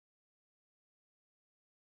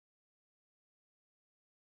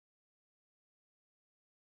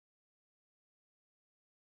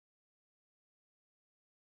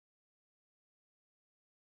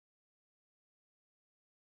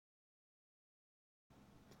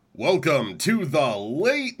Welcome to the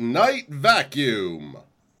Late Night Vacuum.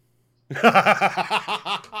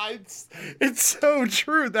 it's so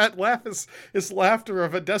true. That laugh is laughter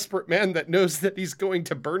of a desperate man that knows that he's going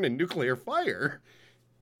to burn in nuclear fire.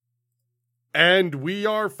 And we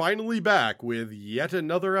are finally back with yet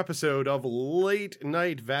another episode of Late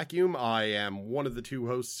Night Vacuum. I am one of the two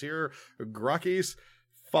hosts here, Grakis,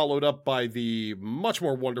 followed up by the much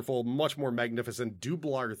more wonderful, much more magnificent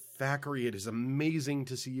Dublar Thackeray. It is amazing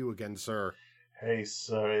to see you again, sir. Hey,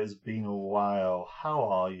 sir, it's been a while. How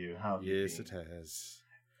are you? How have you been? Yes, it has.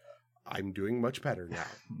 I'm doing much better now.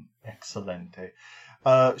 Excelente.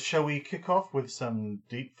 Shall we kick off with some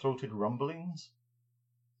deep-throated rumblings?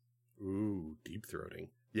 Ooh, deep-throating.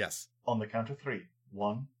 Yes. On the count of three.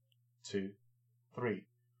 1, 2, 3.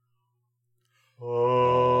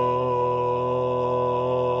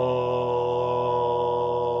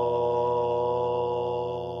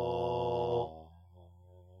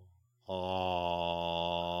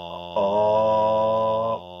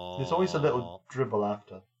 There's always a little dribble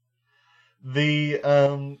after. You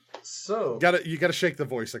gotta shake the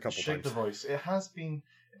voice a couple times. Shake the voice. It has been.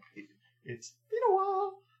 It's been a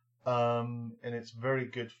while. And it's very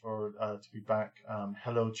good for to be back.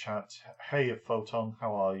 Hello, chat. Hey, Photon.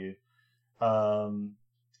 How are you?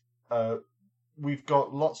 We've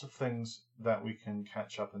got lots of things that we can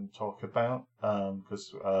catch up and talk about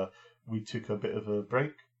because we took a bit of a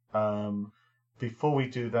break. Before we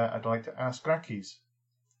do that, I'd like to ask Grakis,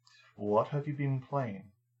 what have you been playing?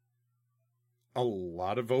 A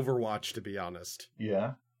lot of Overwatch, to be honest.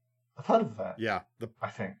 Yeah, I've heard of that. Yeah, I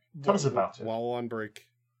think. Tell us about it. While on break.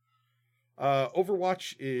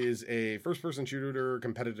 Overwatch is a first-person shooter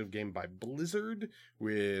competitive game by Blizzard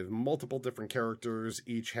with multiple different characters,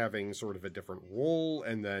 each having sort of a different role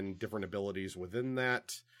and then different abilities within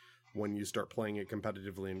that. When you start playing it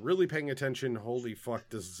competitively and really paying attention, holy fuck,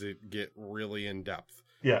 does it get really in-depth.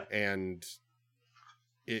 Yeah. And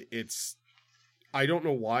it's... I don't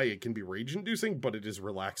know why it can be rage-inducing, but it is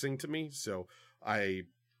relaxing to me, so I,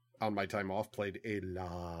 on my time off, played a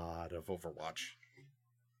lot of Overwatch.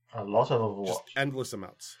 A lot of Overwatch. Just endless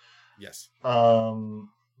amounts. Yes.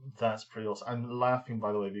 That's pretty awesome. I'm laughing,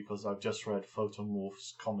 by the way, because I've just read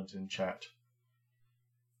Photomorph's comment in chat.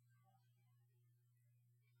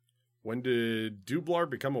 When did Dublar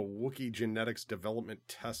become a Wookiee genetics development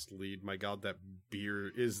test lead? My God, that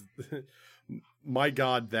beard is... My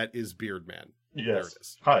God, that is Beardman. Yes. There it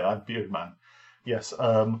is. Hi, I'm Beardman. Yes.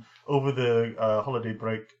 Over the holiday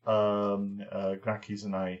break, Grakis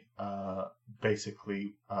and I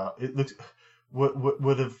basically it looks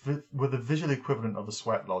we're the visual equivalent of a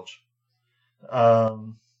sweat lodge. Yeah,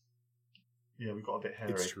 we got a bit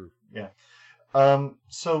hairy. It's true. Yeah.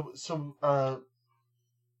 So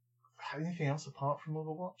anything else apart from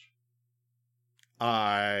Overwatch?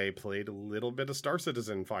 I played a little bit of Star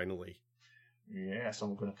Citizen finally. Yes,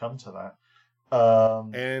 I'm going to come to that.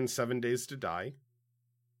 And 7 Days to Die.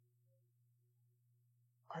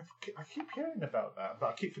 I keep hearing about that, but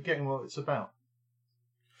I keep forgetting what it's about.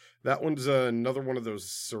 That one's another one of those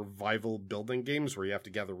survival building games where you have to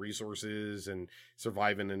gather resources and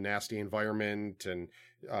survive in a nasty environment and,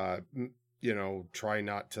 try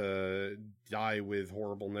not to die with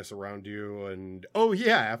horribleness around you. And, oh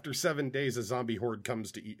yeah, after 7 days, a zombie horde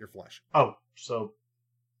comes to eat your flesh. Oh, so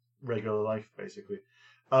regular life, basically.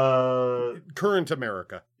 Current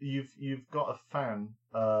America. You've got a fan.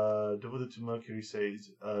 Devoted to Mercury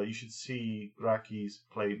says you should see Grakis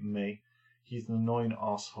play Mei. He's an annoying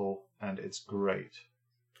asshole, and it's great.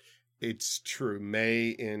 It's true. Mei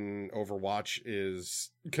in Overwatch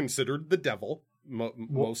is considered the devil.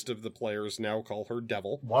 Most of the players now call her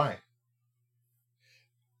devil. Why?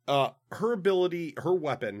 Her ability, her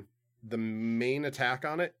weapon, the main attack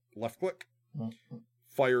on it, left click,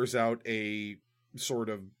 fires out a sort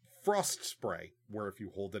of frost spray, where if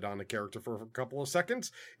you hold it on a character for a couple of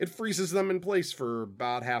seconds, it freezes them in place for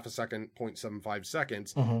about half a second, 0.75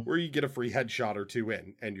 seconds, where you get a free headshot or two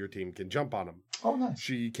in, and your team can jump on them. Oh, nice.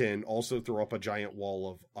 She can also throw up a giant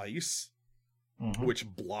wall of ice, which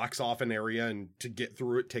blocks off an area, and to get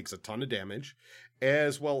through it takes a ton of damage,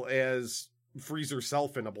 as well as freeze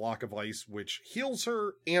herself in a block of ice, which heals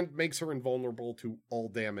her and makes her invulnerable to all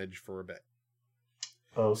damage for a bit.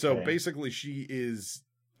 Okay. So basically she is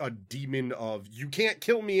a demon of, you can't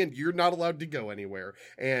kill me and you're not allowed to go anywhere.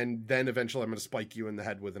 And then eventually I'm going to spike you in the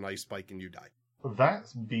head with an ice spike and you die.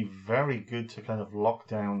 That'd be very good to kind of lock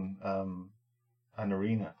down an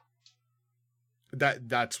arena.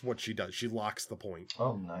 That's what she does. She locks the point.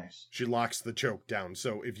 Oh, nice. She locks the choke down.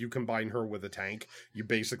 So if you combine her with a tank, you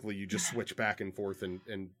just switch back and forth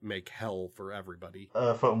and make hell for everybody.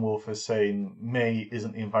 Photon Wolf is saying May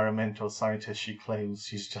isn't the environmental scientist she claims.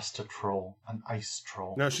 She's just a troll, an ice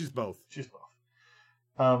troll. No, she's both. She's both.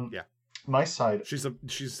 Yeah. My side. She's a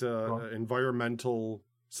environmental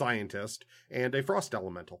scientist and a frost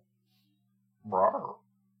elemental. Rawr.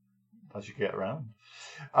 As you get around.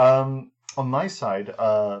 On my side,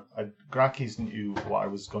 Graki's knew what I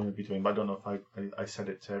was going to be doing, but I don't know if I said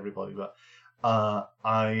it to everybody. But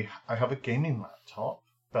I have a gaming laptop,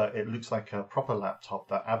 but it looks like a proper laptop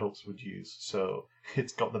that adults would use. So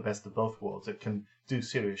it's got the best of both worlds. It can do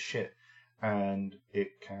serious shit, and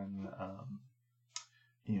it can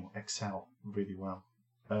excel really well.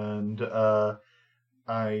 And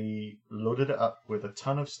I loaded it up with a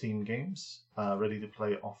ton of Steam games ready to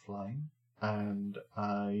play offline, and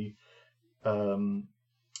I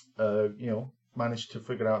managed to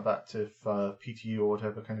figure out that if PTU or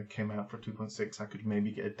whatever kind of came out for 2.6, I could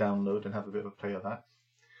maybe get a download and have a bit of a play of that.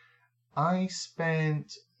 I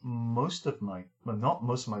spent not most of my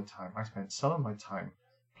time, I spent some of my time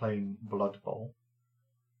playing Blood Bowl.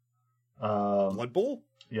 Blood Bowl?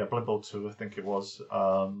 Yeah, Blood Bowl 2, I think it was.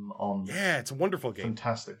 Yeah, it's a wonderful game.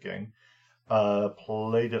 Fantastic game.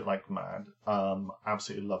 Played it like mad.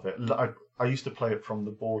 Absolutely love it. I used to play it from the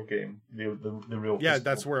board game, the real. Yeah, physical.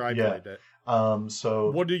 that's where I played it. So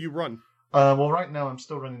what do you run? Well, right now I'm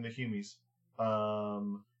still running the Humies.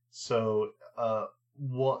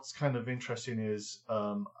 What's kind of interesting is,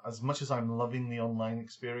 as much as I'm loving the online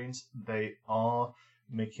experience, they are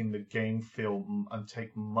making the game feel and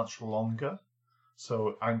take much longer.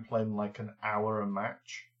 So I'm playing like an hour a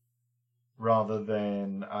match, rather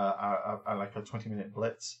than like a 20-minute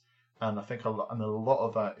blitz. And I think a lot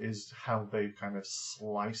of that is how they kind of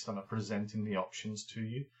slice and are presenting the options to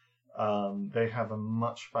you. They have a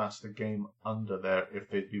much faster game under there if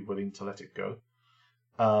they'd be willing to let it go.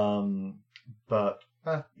 But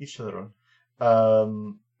each to their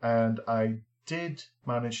own. And I did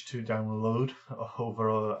manage to download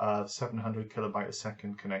over a 700 kilobyte a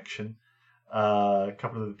second connection, a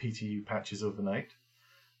couple of the PTU patches overnight.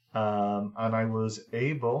 And I was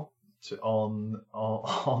able to,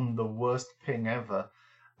 on the worst ping ever,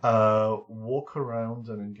 walk around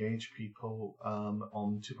and engage people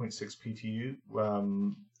on 2.6 PTU,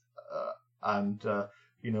 and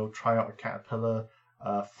try out a caterpillar,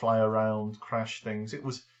 fly around, crash things. It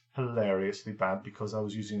was hilariously bad because I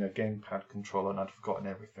was using a gamepad controller and I'd forgotten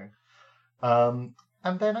everything.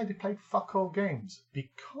 And then I played fuck all games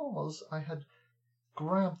because I had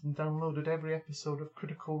grabbed and downloaded every episode of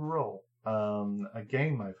Critical Role, a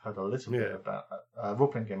game I've heard a little bit about, a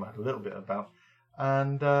role-playing game I heard a little bit about,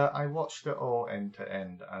 and I watched it all end to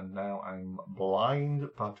end, and now I'm blind,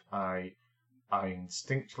 but I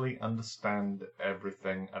instinctively understand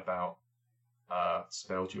everything about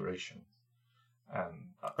spell duration. And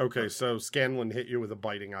okay, so Scanlan hit you with a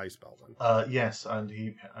biting eye spell then. Yes, and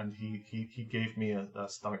he gave me a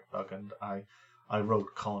stomach bug, and I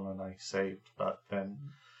rolled con and I saved, but then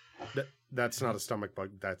that's not a stomach bug.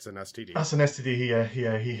 That's an STD. That's an STD.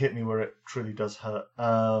 He hit me where it truly does hurt.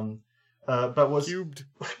 But was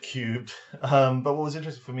cubed. But what was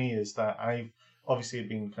interesting for me is that I've obviously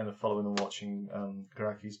been kind of following and watching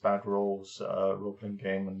Garaki's Bad Rolls role-playing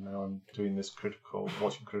game, and now I'm doing this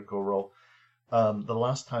watching Critical Role. The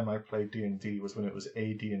last time I played D&D was when it was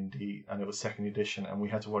AD&D, and it was 2nd edition, and we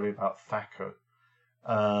had to worry about Thacker.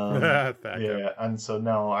 Thacker. Yeah, and so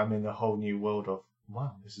now I'm in a whole new world of,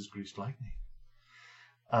 wow, this is Greased Lightning.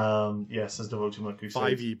 Yes, as Devoted Moku says.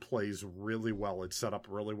 5e plays really well. It's set up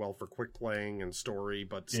really well for quick playing and story,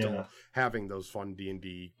 but still having those fun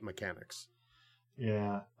D&D mechanics.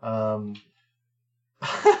 Yeah.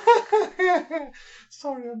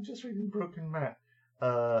 Sorry, I'm just reading Broken Matt.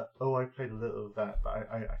 I played a little of that, but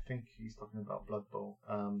I think he's talking about Blood Bowl.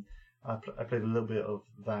 I played a little bit of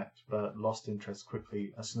that, but lost interest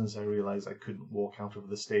quickly as soon as I realized I couldn't walk out of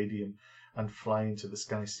the stadium and fly into the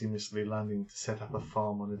sky, seamlessly landing to set up a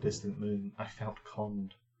farm on a distant moon. I felt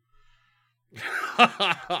conned.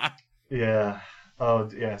 Yeah. Oh,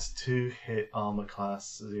 yes. 2-hit armor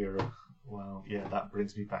class 0. Wow. Yeah, that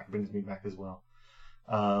brings me back as well.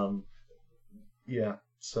 Yeah.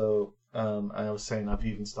 So, I was saying I've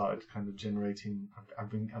even started kind of generating. I've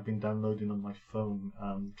been downloading on my phone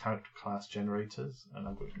character class generators, and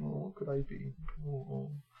I'm going, oh, what could I be?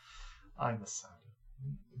 Oh, I'm a sad.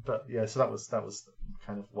 But yeah, so that was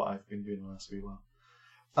kind of what I've been doing the last wee while.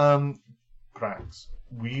 Grax,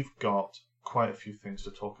 we've got quite a few things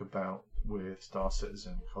to talk about with Star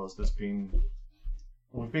Citizen because there's been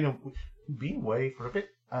we've been away for a bit,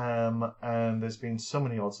 and there's been so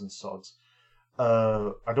many odds and sods.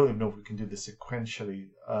 I don't even know if we can do this sequentially.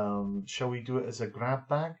 Shall we do it as a grab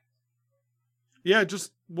bag? Yeah,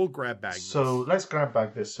 we'll grab bag. So let's grab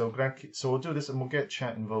bag this. So we'll do this, and we'll get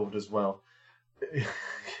chat involved as well.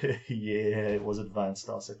 Yeah, it was advanced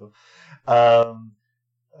article.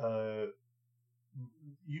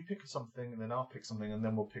 You pick something, and then I'll pick something, and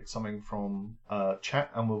then we'll pick something from chat,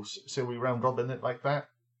 and we'll we round robin it like that,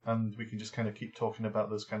 and we can just kind of keep talking about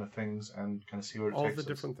those kind of things and kind of see where it takes us. All the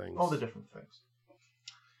different things. All the different things.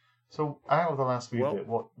 So out of the last bit,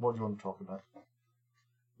 what do you want to talk about?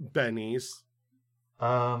 Benny's.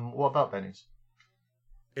 What about Benny's?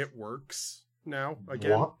 It works now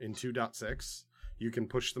again What? in 2.6. You can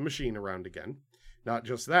push the machine around again. Not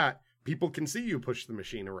just that, people can see you push the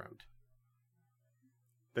machine around.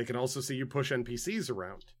 They can also see you push NPCs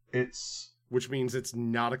around. Which means it's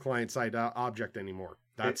not a client-side object anymore.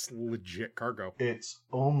 That's legit cargo. It's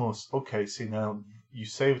almost okay. See, now you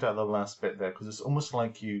saved out the last bit there because it's almost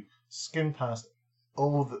like you skimmed past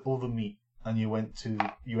all the meat and you went to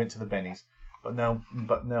the Bennies. But now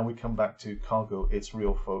we come back to cargo. It's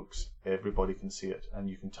real, folks. Everybody can see it and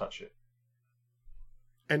you can touch it.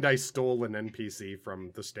 And I stole an NPC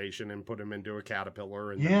from the station and put him into a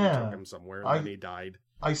caterpillar, and then we took him somewhere, and then he died.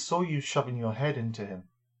 I saw you shoving your head into him.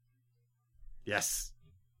 Yes,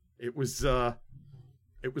 it was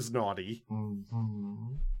naughty.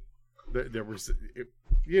 Mm-hmm. There was, it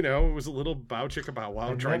was a little bow chicka bow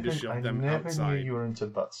wow trying to shove them outside. I never knew you were into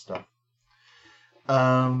butt stuff.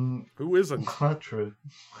 Who isn't? True.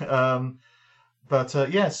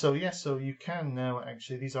 So you can now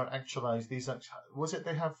actually. These are actualized. Was it?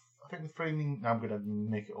 They have. I think the framing. Now I'm going to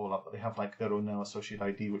make it all up, but they have like their own now associate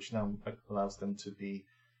ID, which now allows them to be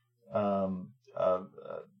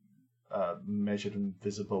measured and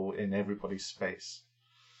visible in everybody's space,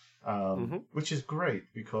 which is great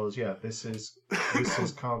because this is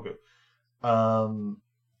cargo,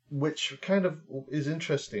 which kind of is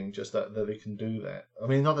interesting. Just that they can do that. I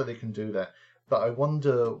mean, not that they can do that, but I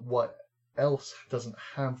wonder what else doesn't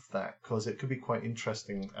have that, because it could be quite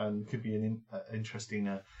interesting and could be an interesting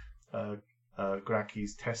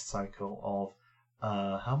Graki's test cycle of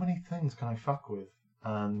how many things can I fuck with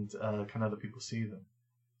and can other people see them.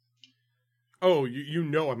 Oh,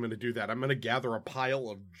 I'm going to do that. I'm going to gather a pile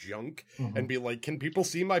of junk and be like, can people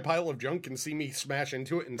see my pile of junk and see me smash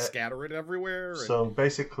into it and scatter it everywhere? So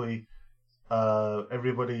basically,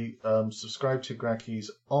 everybody subscribe to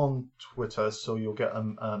Graki's on Twitter, so you'll get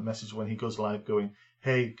a message when he goes live going,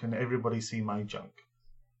 hey, can everybody see my junk?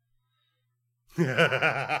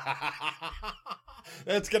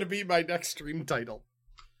 That's going to be my next stream title.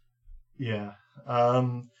 Yeah.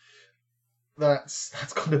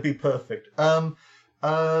 That's going to be perfect.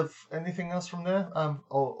 Anything else from there?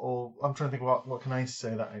 Or I'm trying to think what can I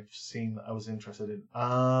say that I've seen that I was interested in.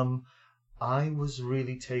 I was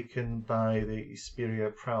really taken by the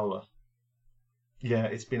Asperia Prowler. Yeah,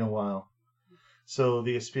 it's been a while. So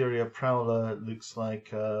the Asperia Prowler looks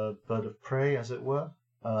like a bird of prey, as it were.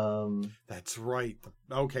 That's right.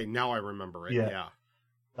 Okay, now I remember it. Yeah.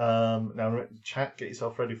 Now, chat, get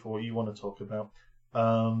yourself ready for what you want to talk about.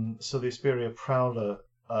 So the Asperia Prowler,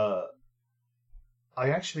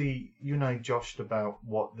 you and I joshed about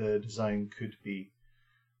what the design could be.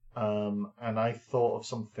 And I thought of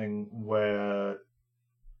something where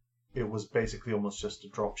it was basically almost just a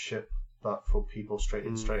drop ship, but for people straight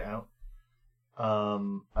in, straight out.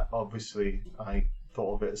 Obviously, I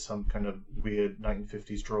thought of it as some kind of weird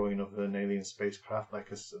 1950s drawing of an alien spacecraft, like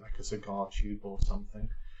a cigar tube or something.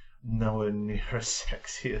 Nowhere near as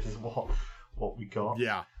sexy as what we got.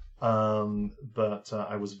 Yeah. But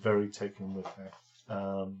I was very taken with it.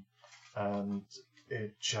 And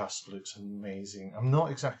it just looks amazing. I'm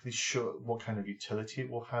not exactly sure what kind of utility it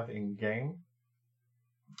will have in game.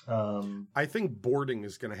 I think boarding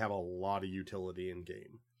is going to have a lot of utility in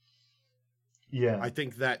game. Yeah. I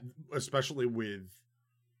think that, especially with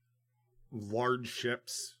large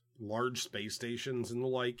ships, large space stations and the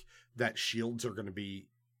like, that shields are going to be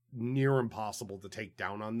near impossible to take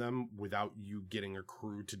down on them without you getting a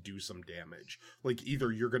crew to do some damage. Like, either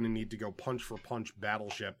you're going to need to go punch for punch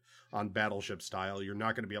battleship on battleship style. You're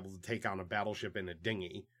not going to be able to take on a battleship in a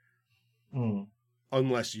dinghy.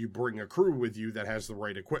 Unless you bring a crew with you that has the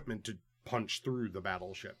right equipment to punch through the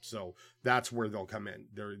battleship. So that's where they'll come in.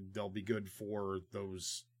 They'll be good for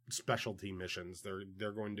those specialty missions.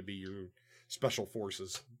 They're going to be your special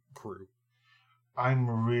forces crew. I'm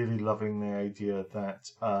really loving the idea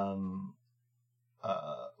that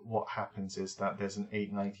what happens is that there's an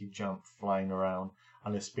 890 jump flying around,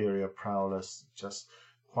 and Asperia Prowler just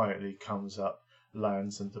quietly comes up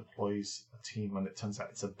lands and deploys a team, and it turns out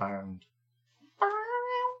it's a band,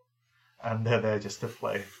 and they're there just to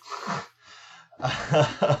play.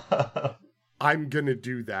 I'm gonna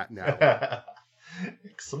do that now.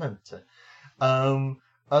 Excellent.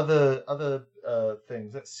 Other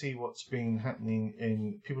things. Let's see what's been happening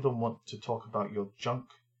in. People don't want to talk about your junk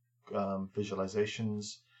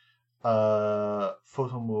visualizations.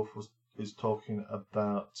 Photomorph is talking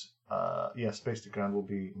about Space to Ground will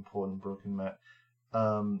be important. Broken Matt.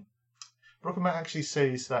 Broken Matt actually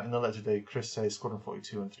says that in the letter today, Chris says Squadron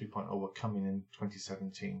 42 and 3.0 were coming in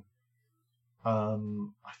 2017. I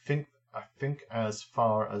think as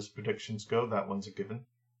far as predictions go, that one's a given.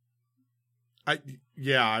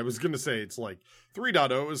 I was gonna say it's like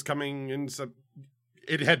 3.0 is coming in.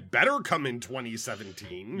 It had better come in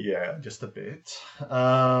 2017. Yeah, just a bit.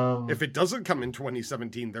 If it doesn't come in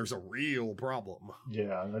 2017, there's a real problem.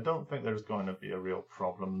 Yeah, and I don't think there's going to be a real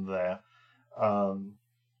problem there.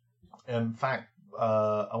 In fact,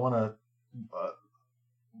 I want to.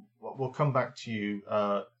 We'll come back to you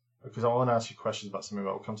because I want to ask you questions about something,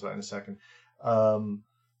 but we'll come to that in a second.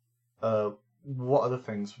 What other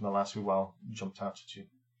things from the last wee while jumped out at you?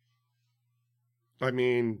 I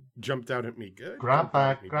mean, jumped out at me good. Grab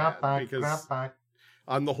bag.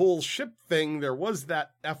 On the whole ship thing, there was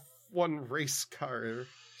that F1 race car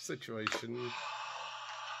situation.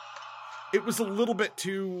 It was a little bit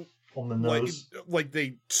too on the nose. Like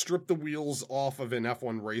they stripped the wheels off of an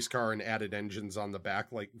F1 race car and added engines on the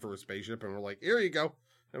back, like for a spaceship, and we're like, here you go.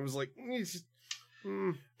 And I was like, I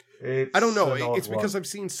don't know. It's because I've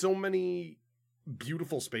seen so many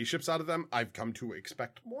beautiful spaceships out of them. I've come to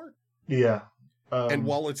expect more. Yeah. And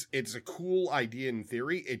while it's a cool idea in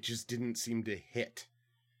theory, it just didn't seem to hit.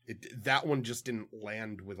 That one just didn't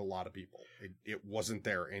land with a lot of people. It wasn't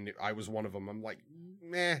there, and I was one of them. I'm like,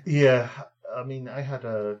 meh. Yeah, I mean, I had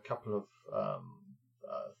a couple of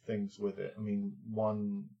things with it. I mean,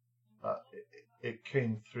 one, it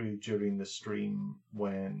came through during the stream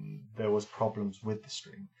when there was problems with the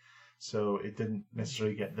stream, so it didn't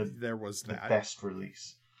necessarily get the best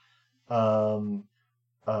release.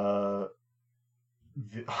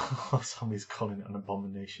 Somebody's calling it an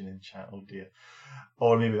abomination in chat. Oh dear.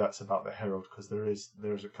 Or maybe that's about the Herald, because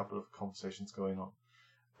there's a couple of conversations going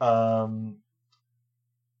on.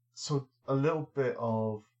 So a little bit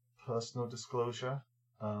of personal disclosure.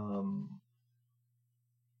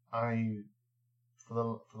 I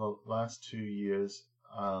for the last 2 years,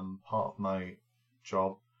 part of my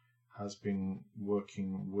job has been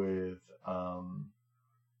working with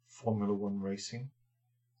Formula One racing.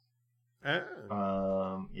 Yeah,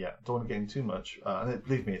 don't want to get into too much. And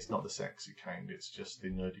believe me, it's not the sexy kind. It's just the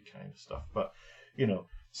nerdy kind of stuff. But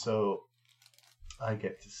so I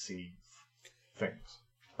get to see things.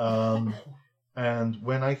 And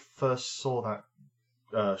when I first saw that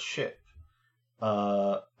ship,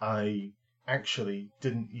 I actually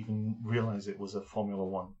didn't even realize it was a Formula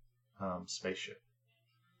One spaceship.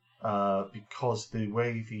 Because the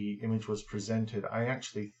way the image was presented, I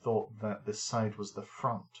actually thought that the side was the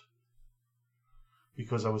front.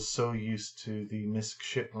 Because I was so used to the MISC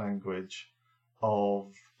ship language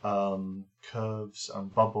of curves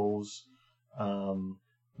and bubbles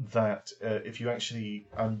that if you actually,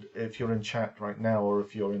 and if you're in chat right now or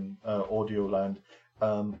if you're in audio land,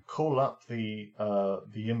 call up the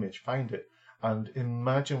image, find it, and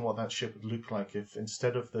imagine what that ship would look like if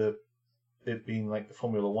instead of it being like the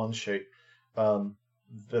Formula One shape, the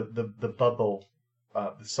bubble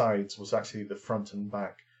the sides was actually the front and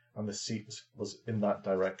back, and the seat was in that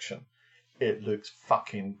direction. It looks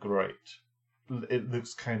fucking great. It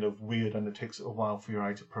looks kind of weird, and it takes a while for your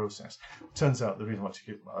eye to process. Turns out the reason why it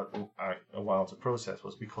took a while to process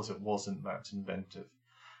was because it wasn't that inventive.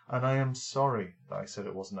 And I am sorry that I said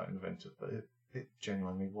it wasn't that inventive, but it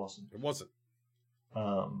genuinely wasn't. It wasn't.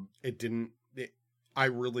 It didn't. I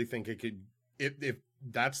really think it could. If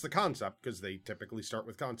that's the concept, because they typically start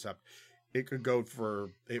with concept. It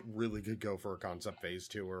really could go for a concept phase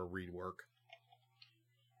 2 or a rework.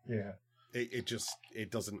 Yeah. It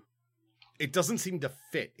doesn't seem to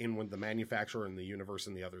fit in with the manufacturer and the universe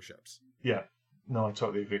and the other ships. Yeah. No, I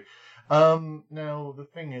totally agree. Now, the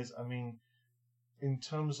thing is, I mean, in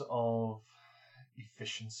terms of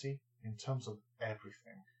efficiency, in terms of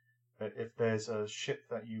everything, if there's a ship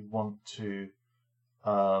that you want to,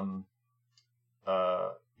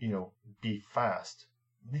 be fast,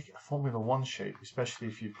 make it a Formula One shape, especially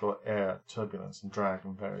if you've got air, turbulence, and drag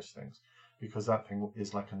and various things, because that thing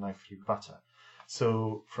is like a knife through butter.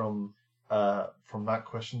 So from that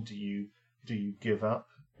question, do you give up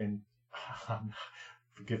in?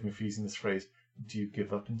 Forgive me for using this phrase. Do you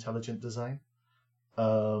give up intelligent design?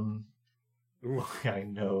 Ooh, I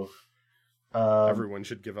know. everyone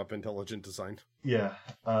should give up intelligent design. Yeah.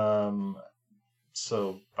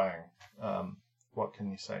 So bang. What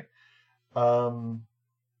can you say?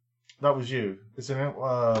 That was you, isn't it?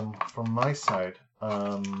 From my side,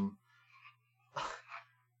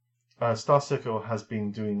 Star Circle has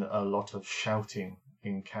been doing a lot of shouting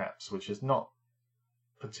in caps, which is not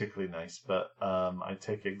particularly nice, but I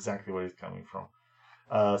take exactly where he's coming from.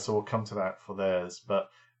 So we'll come to that for theirs. But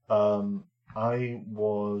I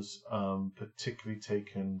was particularly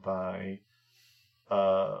taken by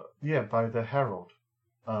by the Herald.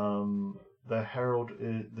 The Herald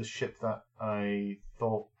is the ship that I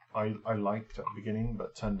thought I liked at the beginning,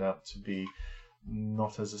 but turned out to be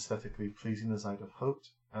not as aesthetically pleasing as I'd have hoped.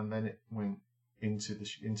 And then it went into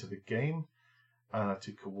the game, and I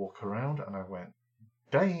took a walk around, and I went,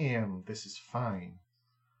 "Damn, this is fine."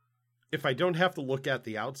 If I don't have to look at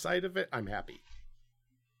the outside of it, I'm happy.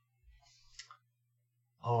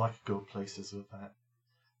 Oh, I could go places with that.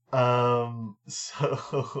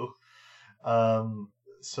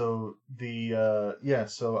 So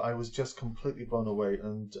I was just completely blown away,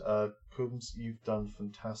 and Coombs, you've done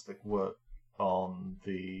fantastic work on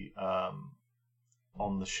the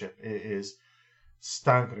ship. It is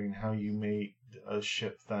staggering how you made a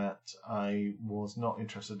ship that I was not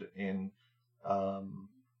interested in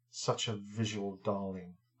such a visual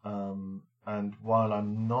darling. And while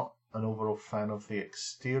I'm not an overall fan of the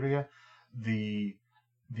exterior, the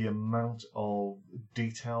amount of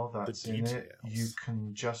detail that's in it, you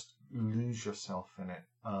can just lose yourself in it.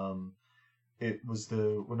 It was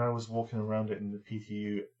when I was walking around it in the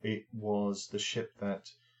PTU, it was the ship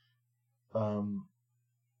that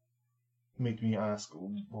made me ask,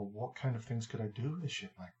 well, what kind of things could I do with a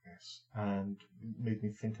ship like this? And made me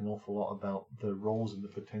think an awful lot about the roles and the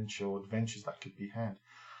potential adventures that could be had.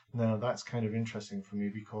 Now, that's kind of interesting for me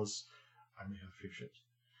because I may have a few ships.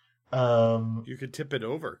 You could tip it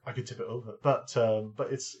over. I could tip it over, but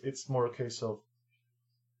it's more a case of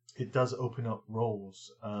it does open up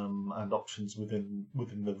roles and options within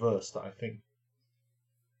the verse that I think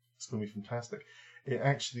it's going to be fantastic. It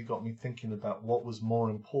actually got me thinking about what was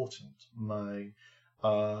more important: my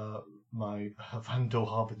Vandal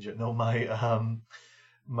Harbinger, no,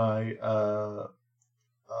 my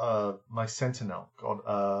Sentinel. God,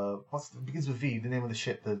 begins with V? The name of the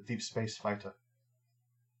ship, the Deep Space Fighter.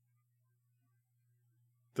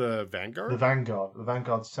 The Vanguard? The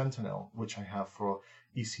Vanguard Sentinel, which I have for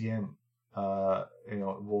ECM,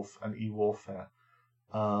 Wolf and E-Warfare.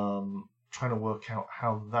 Trying to work out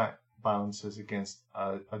how that balances against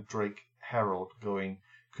a Drake Herald going,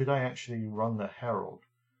 could I actually run the Herald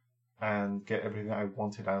and get everything I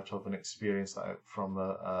wanted out of an experience from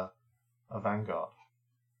a Vanguard?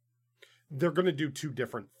 They're going to do two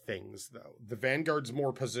different things, though. The Vanguard's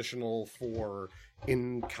more positional for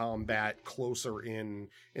in combat, closer in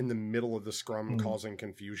the middle of the scrum, causing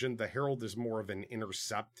confusion. The Herald is more of an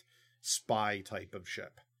intercept spy type of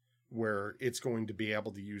ship, where it's going to be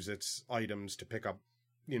able to use its items to pick up,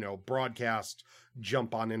 broadcast,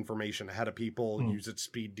 jump on information ahead of people, use its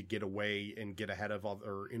speed to get away and get ahead of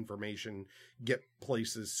other information, get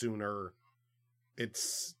places sooner.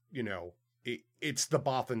 It's, it's the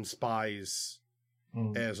Bothan spies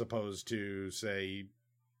as opposed to, say,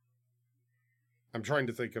 I'm trying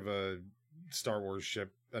to think of a Star Wars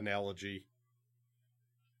ship analogy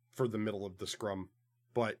for the middle of the scrum,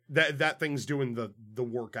 but that thing's doing the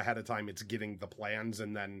work ahead of time. It's getting the plans,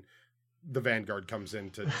 and then the Vanguard comes in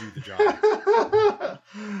to do the job.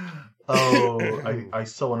 I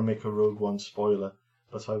still want to make a Rogue One spoiler,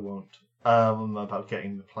 but I won't. About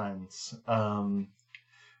getting the plans.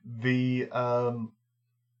 There's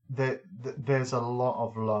a lot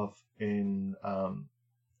of love in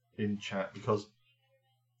chat, because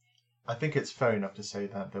I think it's fair enough to say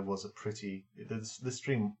that there was the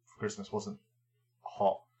stream for Christmas wasn't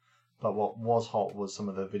hot, but what was hot was some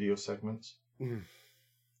of the video segments.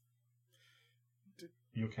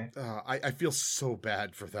 You okay? I feel so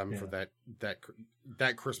bad for them for that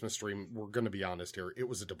Christmas stream. We're going to be honest here; it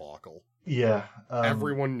was a debacle. Yeah,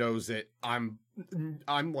 everyone knows it. I'm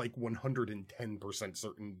like 110%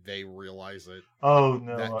 certain they realize it. Oh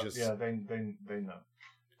no! They know.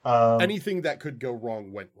 Anything that could go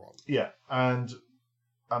wrong went wrong. Yeah, and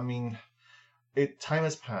I mean, time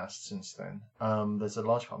has passed since then. There's a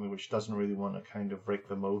large part of me which doesn't really want to kind of rake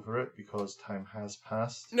them over it, because time has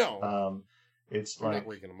passed. No. It's You're not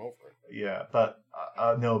raking them over it. Yeah, but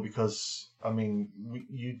no, because I mean,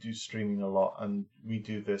 you do streaming a lot, and we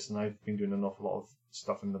do this, and I've been doing an awful lot of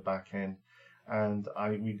stuff in the back end, and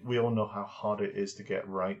we all know how hard it is to get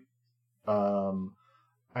right,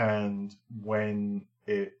 and when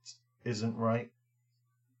it isn't right,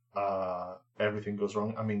 everything goes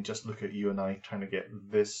wrong. I mean, just look at you and I trying to get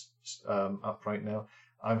this up right now.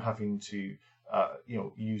 I'm having to,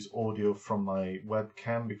 use audio from my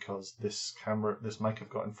webcam because this mic I've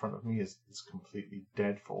got in front of me is completely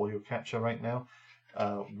dead for audio capture right now.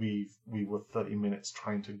 We were 30 minutes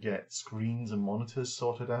trying to get screens and monitors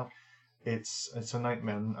sorted out. It's a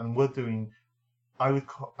nightmare, and we're doing. I would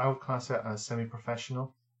class it as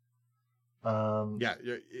semi-professional.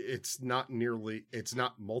 It's not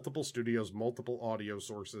multiple studios, multiple audio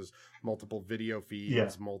sources, multiple video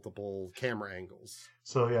feeds, multiple camera angles.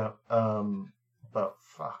 So but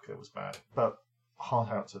fuck, it was bad. But heart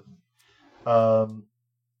out to them.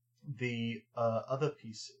 The other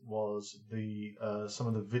piece was some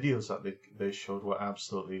of the videos that they showed were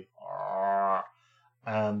absolutely,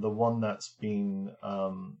 and the one that's been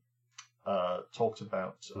talked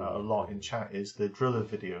about a lot in chat is the Driller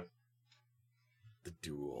video. The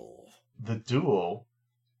Duel. The Duel?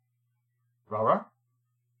 Rara?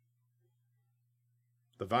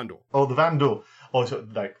 The Vandal. Oh, the Vandal. Oh, so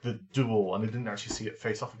like the Duel, and I didn't actually see it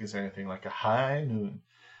face off against anything like a High Noon.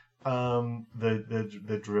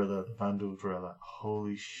 The Driller, the Vandal Driller.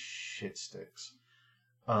 Holy shit sticks.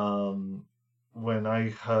 When I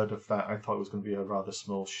heard of that, I thought it was going to be a rather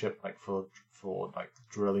small ship, like for like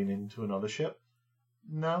drilling into another ship.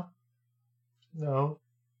 No.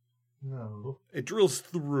 It drills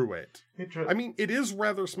through it. I mean, it is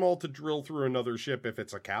rather small to drill through another ship if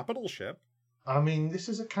it's a capital ship. I mean, this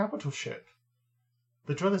is a capital ship.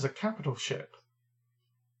 The Drill is a capital ship.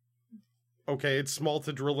 Okay, it's small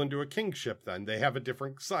to drill into a king ship then. They have a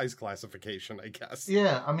different size classification, I guess.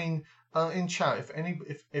 Yeah, I mean, in chat, if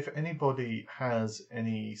anybody has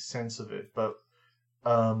any sense of it, but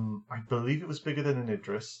I believe it was bigger than an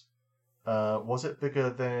Idris. Was it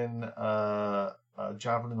bigger than a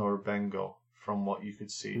Javelin or a Bengal, from what you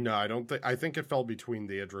could see? No, I think it fell between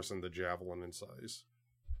the Idris and the Javelin in size.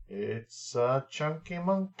 It's a chunky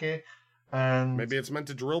monkey, and maybe it's meant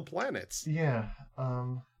to drill planets. Yeah,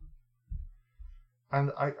 and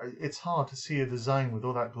it's hard to see a design with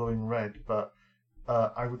all that glowing red, but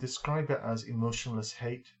I would describe it as emotionless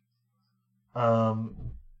hate.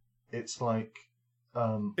 It's like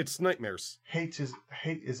it's nightmares. Hate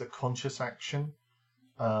is a conscious action,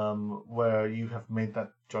 where you have made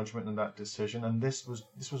that judgment and that decision, and this was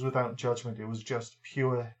without judgment. It was just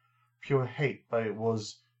pure hate, but it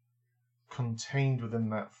was contained within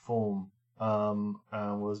that form. And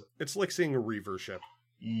was it's like seeing a Reaver ship.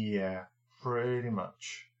 Yeah, pretty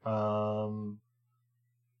much. Yeah.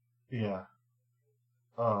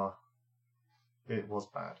 It was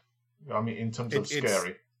bad. I mean, in terms of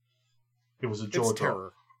scary. It was a jaw drop.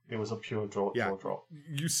 Terror. It was a pure jaw drop.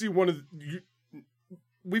 You see we've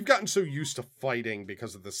gotten so used to fighting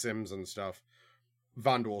because of the Sims and stuff,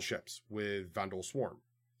 Vandal ships with Vandal Swarm.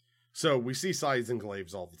 So we see Scythes and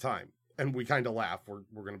Glaives all the time. And we kind of laugh. We're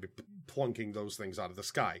going to be plunking those things out of the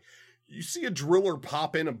sky. You see a driller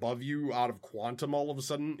pop in above you out of quantum all of a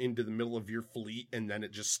sudden into the middle of your fleet, and then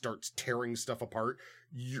it just starts tearing stuff apart.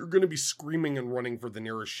 You're going to be screaming and running for the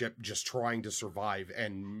nearest ship, just trying to survive,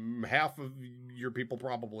 and half of your people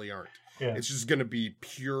probably aren't. Yeah. It's just going to be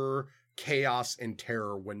pure chaos and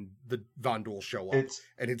terror when the Vandal show up,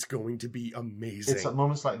 and it's going to be amazing. It's at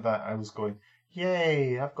moments like that I was going,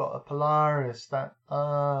 yay, I've got a Polaris, that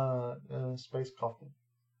space coffin.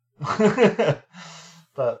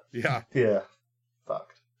 But yeah,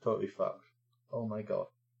 fucked, totally fucked. Oh my god.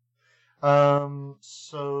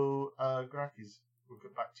 So Grakis, we'll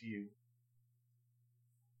get back to you.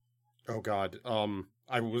 Oh god.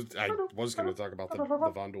 I was going to talk about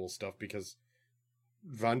the Vandal stuff because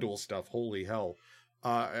Vandal stuff. Holy hell.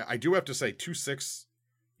 I do have to say 2.6.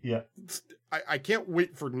 Yeah. I can't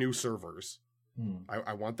wait for new servers.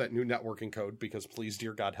 I want that new networking code because please,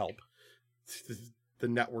 dear God, help. The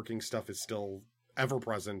networking stuff is still ever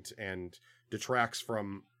present and detracts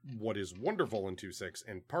from what is wonderful in 2.6.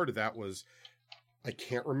 And part of that was, I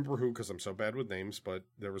can't remember who because I'm so bad with names, but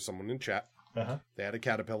there was someone in chat. Uh-huh. They had a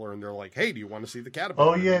caterpillar and they're like, hey, do you want to see the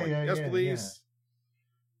caterpillar? Oh, yeah, yes, please. Yeah.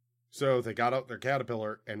 So they got out their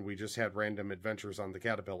caterpillar and we just had random adventures on the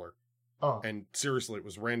caterpillar. Oh. And seriously, it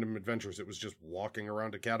was random adventures. It was just walking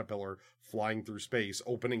around a caterpillar, flying through space,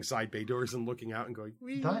 opening side bay doors and looking out and going,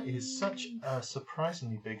 wee. That is such a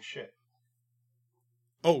surprisingly big ship.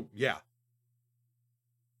 Oh, yeah.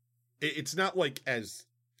 It's not like as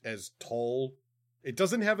tall. It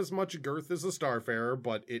doesn't have as much girth as a Starfarer,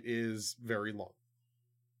 but it is very long.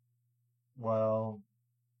 Well,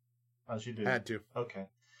 as you do. Had to. Okay.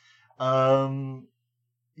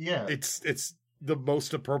 Yeah. It's the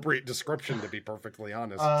most appropriate description, to be perfectly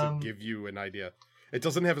honest, to give you an idea. It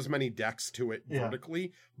doesn't have as many decks to it Yeah.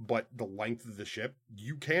 vertically, but the length of the ship,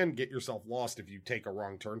 you can get yourself lost if you take a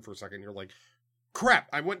wrong turn for a second. You're like, crap,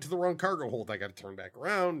 I went to the wrong cargo hold. I got to turn back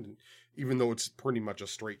around, even though it's pretty much a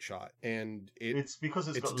straight shot. And It's because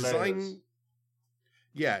it's got design. layers.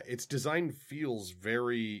 Yeah, its design feels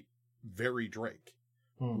very, very Drake.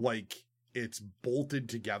 Like it's bolted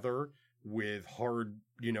together with hard,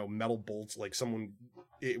 metal bolts. Like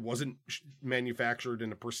it wasn't manufactured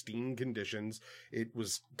in a pristine conditions. It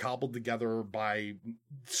was cobbled together by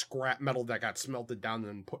scrap metal that got smelted down and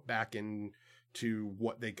then put back into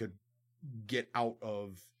what they could get out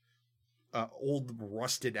of old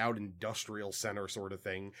rusted out industrial center sort of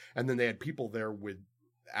thing. And then they had people there with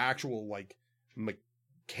actual like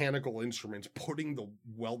mechanical instruments putting the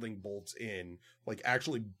welding bolts in, like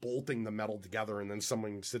actually bolting the metal together, and then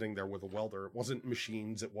someone sitting there with a welder. It wasn't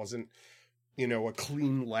machines. It wasn't, a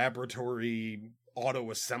clean laboratory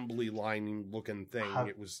auto assembly line looking thing.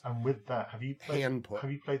 It was And with that, have you played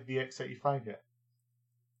the X85 yet?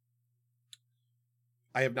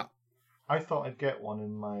 I have not. I thought I'd get one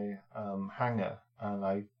in my hangar, and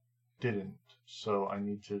I didn't. So I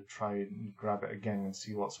need to try and grab it again and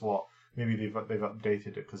see what's what. Maybe they've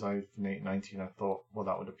updated it because I've an 890 and I thought, well,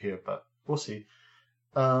 that would appear, but we'll see.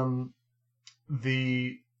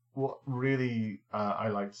 What really I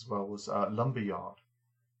liked as well was Lumberyard,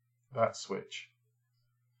 that switch.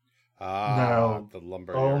 Now, the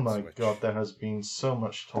Lumberyard oh my switch. god, there has been so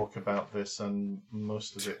much talk about this and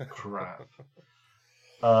most of it crap.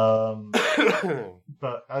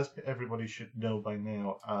 But as everybody should know by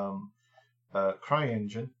now,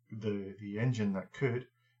 CryEngine, the engine that could,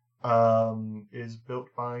 is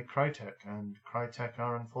built by Crytek, and Crytek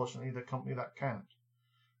are unfortunately the company that can't.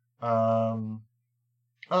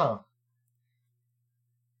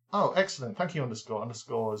 Oh, excellent. Thank you, Underscore.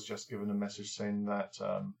 Underscore has just given a message saying that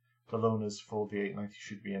the loaners for the 890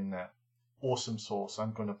 should be in there. Awesome source.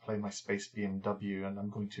 I'm going to play my Space BMW, and I'm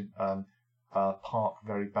going to park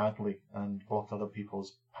very badly and block other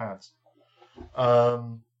people's paths.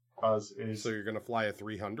 So you're going to fly a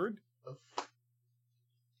 300?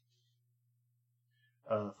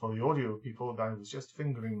 For the audio people, I was just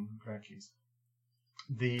fingering crackies.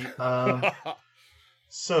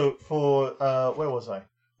 So for where was I?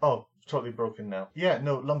 Oh, totally broken now. Yeah,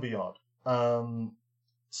 no, Lumberyard.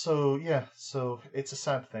 So it's a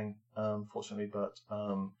sad thing, fortunately, but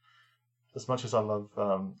as much as I love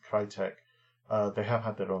Crytek, they have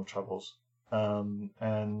had their own troubles.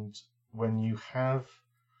 And when you have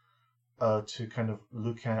to kind of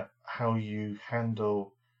look at how you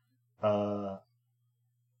handle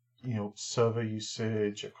server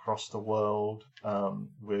usage across the world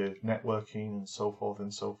with networking and so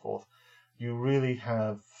forth, you really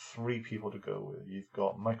have three people to go with. You've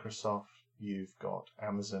got Microsoft, you've got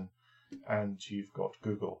Amazon, and you've got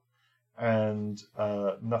Google. And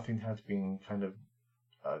nothing had been kind of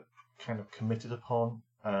committed upon,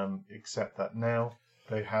 except that now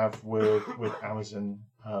they have with Amazon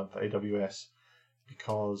for AWS,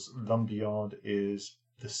 because Lumberyard is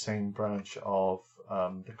the same branch of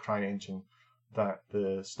the CryEngine that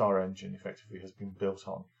the Star Engine effectively has been built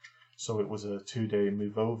on. So it was a 2-day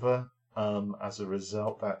move over. As a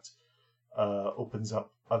result, that opens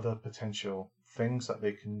up other potential things that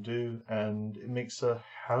they can do, and it makes a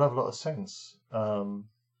hell of a lot of sense.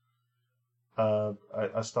 As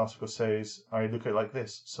Starticle says, I look at it like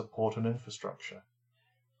this: support an infrastructure.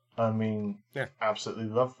 I mean, yeah, absolutely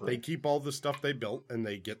lovely. They keep all the stuff they built, and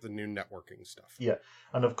they get the new networking stuff. Yeah,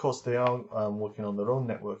 and of course they are working on their own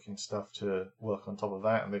networking stuff to work on top of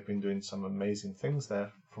that, and they've been doing some amazing things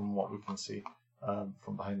there, from what we can see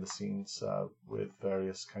from behind the scenes with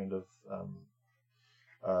various kind of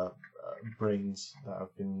brains that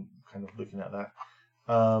have been kind of looking at that.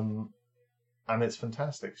 And it's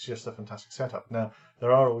fantastic. It's just a fantastic setup. Now,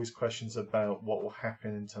 there are always questions about what will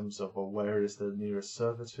happen in terms of, well, where is the nearest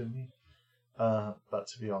server to me? But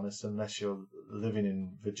to be honest, unless you're living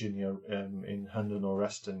in Virginia, in Herndon or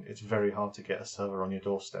Reston, it's very hard to get a server on your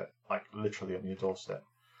doorstep, like literally on your doorstep.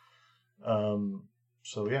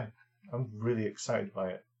 So yeah, I'm really excited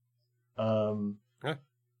by it. Yeah.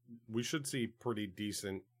 We should see pretty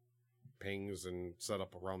decent pings and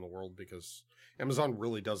setup around the world, because Amazon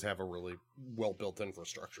really does have a really well-built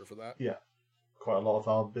infrastructure for that. Yeah, quite a lot of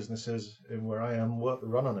our businesses in where I am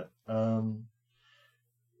run on it.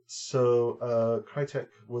 So Crytek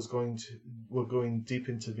were going deep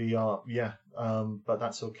into VR, yeah, but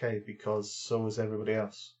that's okay because so was everybody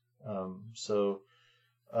else.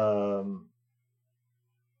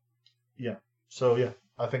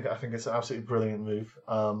 I think it's an absolutely brilliant move.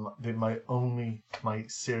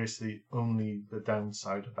 Seriously only the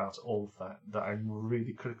downside about all of that I'm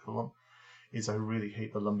really critical on is I really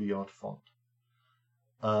hate the Lumberyard font.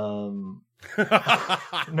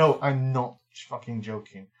 No, I'm not fucking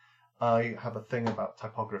joking. I have a thing about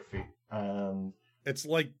typography, and it's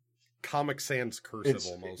like Comic Sans cursive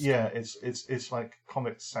almost. Yeah, it's like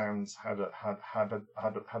Comic Sans had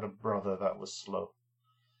a brother that was slow.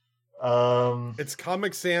 It's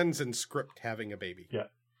Comic Sans and script having a baby. Yeah.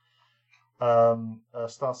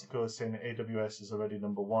 Starsico is saying AWS is already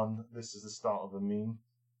number one. This is the start of a meme.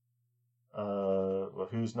 Well,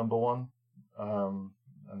 who's number one? And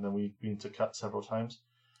then we've been to cut several times.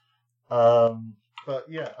 But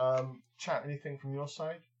yeah, chat, anything from your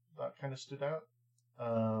side that kind of stood out?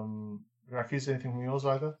 Rakis, anything from yours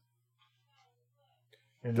either?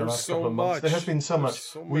 In the last couple of months, there has been so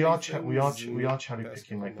much. We are cherry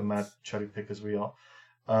picking like the mad cherry pickers we are.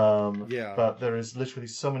 Yeah. But there is literally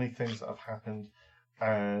so many things that have happened,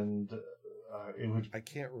 and it would. I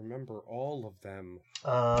can't remember all of them.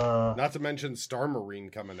 Not to mention Star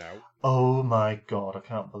Marine coming out. Oh my god! I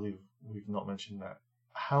can't believe we've not mentioned that.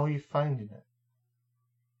 How are you finding it?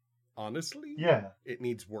 Honestly, yeah, it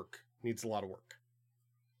needs work. Needs a lot of work.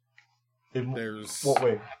 There's what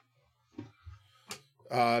way?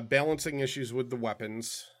 Balancing issues with the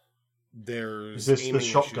weapons. There's is this aiming the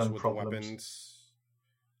shotgun issues with problems? the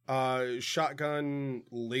weapons. Shotgun,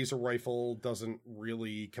 laser rifle doesn't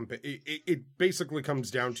really compare. It basically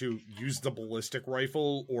comes down to use the ballistic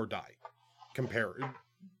rifle or die. Compare.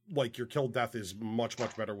 Like, your kill death is much,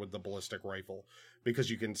 much better with the ballistic rifle because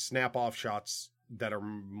you can snap off shots that are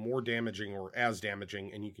more damaging or as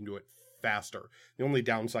damaging, and you can do it faster. The only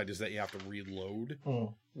downside is that you have to reload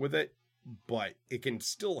with it, but it can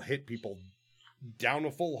still hit people down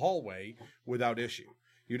a full hallway without issue.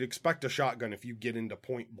 You'd expect a shotgun, if you get into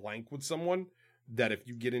point blank with someone, that if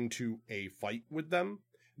you get into a fight with them,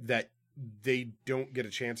 that they don't get a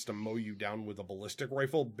chance to mow you down with a ballistic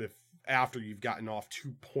rifle after you've gotten off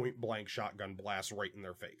 2 point blank shotgun blasts right in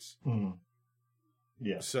their face.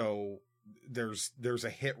 Yeah. So there's a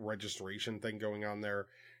hit registration thing going on there.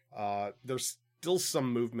 There's still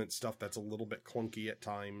some movement stuff that's a little bit clunky at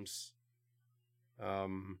times.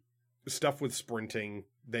 Stuff with sprinting,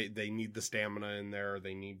 they need the stamina in there.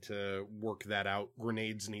 They need to work that out.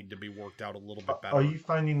 Grenades need to be worked out a little bit better. Are you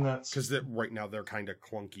finding that? Because right now they're kind of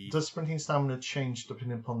clunky. Does sprinting stamina change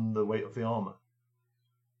depending upon the weight of the armor?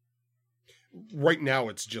 Right now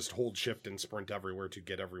it's just hold shift and sprint everywhere to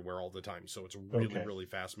get everywhere all the time. So it's really, really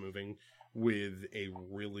fast moving with a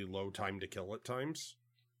really low time to kill at times.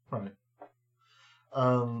 Right.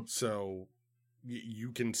 So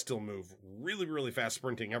you can still move really, really fast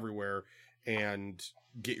sprinting everywhere and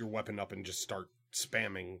get your weapon up and just start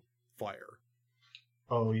spamming fire.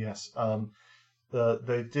 Oh yes.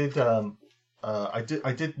 They did. I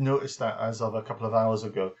did notice that as of a couple of hours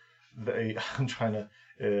ago. I'm trying to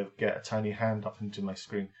get a tiny hand up into my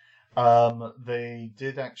screen. They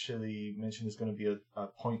did actually mention there's going to be a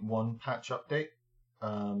 0.1 patch update,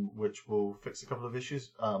 which will fix a couple of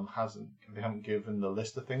issues. They haven't given the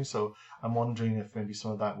list of things, so I'm wondering if maybe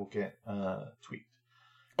some of that will get tweaked.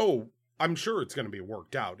 Oh, I'm sure it's going to be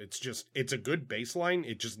worked out. It's a good baseline.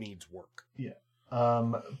 It just needs work. Yeah.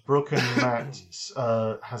 Broken Matt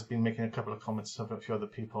has been making a couple of comments of a few other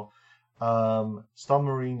people. Star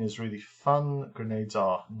Marine is really fun. Grenades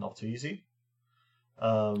are not easy.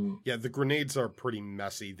 Yeah, the grenades are pretty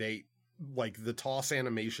messy. The toss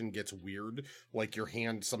animation gets weird. Like, your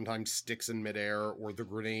hand sometimes sticks in midair, or the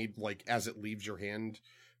grenade, like, as it leaves your hand,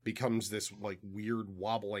 becomes this, like, weird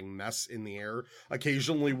wobbling mess in the air.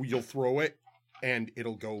 Occasionally, you'll throw it, and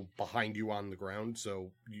it'll go behind you on the ground,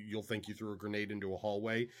 so you'll think you threw a grenade into a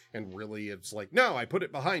hallway, and really it's like, no, I put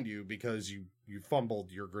it behind you because you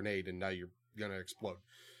fumbled your grenade, and now you're gonna explode.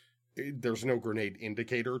 There's no grenade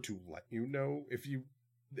indicator to let you know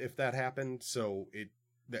if that happened, so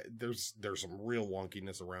there's some real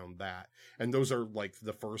wonkiness around that. And those are, like,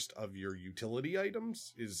 the first of your utility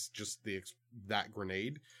items, is just that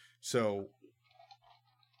grenade. So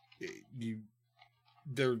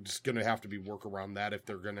there's going to have to be work around that if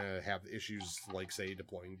they're going to have issues like, say,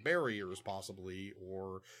 deploying barriers possibly,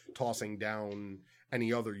 or tossing down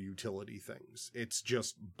any other utility things. It's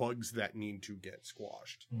just bugs that need to get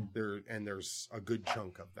squashed. There's a good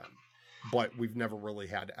chunk of them. But we've never really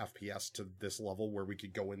had FPS to this level where we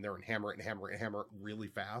could go in there and hammer it really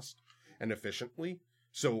fast and efficiently.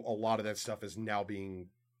 So a lot of that stuff is now being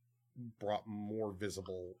brought more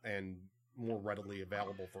visible and more readily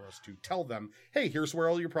available for us to tell them, hey, here's where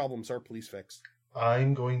all your problems are, please fix.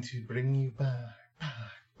 I'm going to bring you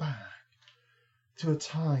back to a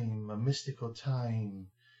time, a mystical time.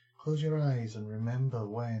 Close your eyes and remember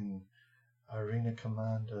when Arena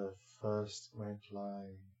Commander first went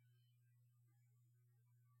live.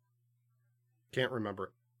 Can't remember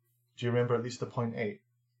it. Do you remember at least the point 8?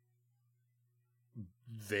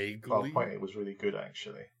 Vaguely. Well, point 8 was really good,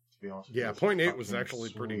 actually, to be honest. Yeah, point 8 was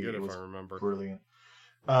actually pretty good, if I remember. Brilliant.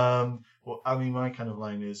 Well, I mean, my kind of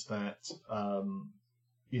line is that,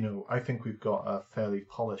 I think we've got a fairly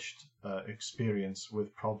polished experience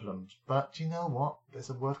with problems. But you know what? There's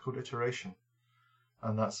a word called iteration.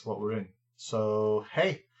 And that's what we're in. So,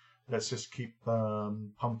 hey, let's just keep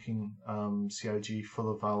pumping CIG full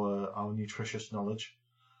of our nutritious knowledge,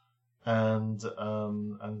 and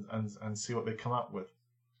see what they come up with.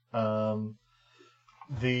 I've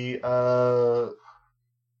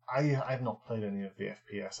not played any of the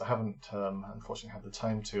FPS. I haven't unfortunately had the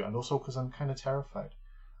time to, and also because I'm kind of terrified.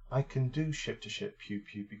 I can do ship-to-ship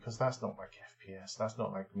pew-pew because that's not like FPS. That's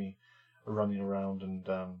not like me running around and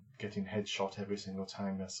getting headshot every single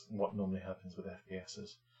time. That's what normally happens with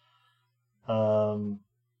FPSs. Hang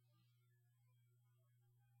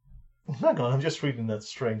on, I'm just reading that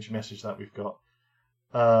strange message that we've got.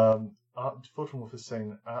 Photonwolf is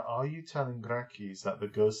saying, are you telling Grakis that the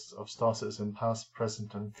ghosts of Star Citizen past,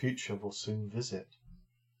 present, and future will soon visit?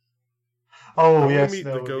 Oh, yes, meet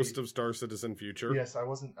the ghost of Star Citizen Future. Yes, I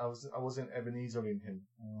wasn't Ebenezering him.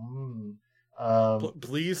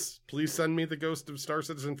 Please send me the ghost of Star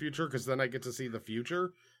Citizen Future, because then I get to see the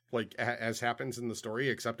future, like as happens in the story,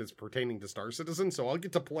 except it's pertaining to Star Citizen. So I'll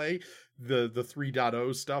get to play the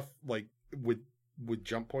 3.0 stuff like with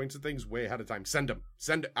jump points and things way ahead of time. Send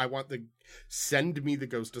me the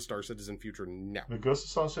ghost of Star Citizen Future now. The ghost of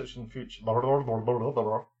Star Citizen Future.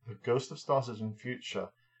 The ghost of Star Citizen Future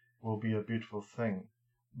will be a beautiful thing,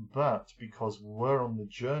 but because we're on the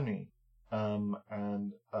journey,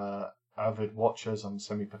 and avid watchers and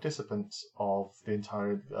semi-participants of the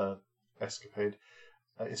entire escapade,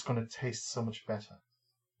 it's going to taste so much better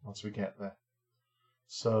once we get there.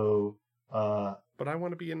 So, but I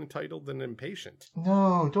want to be entitled and impatient.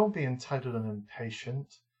 No, don't be entitled and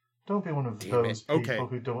impatient. Don't be one of those people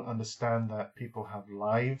who don't understand that people have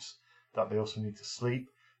lives, that they also need to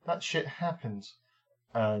sleep. That shit happens.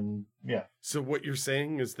 And yeah. So what you're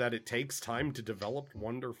saying is that it takes time to develop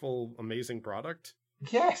wonderful, amazing product?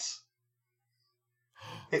 Yes.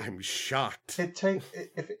 I'm shocked. It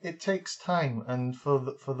takes time, and for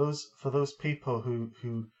those people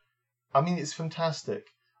who, I mean, it's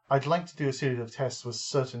fantastic. I'd like to do a series of tests with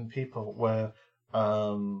certain people where,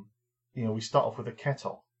 we start off with a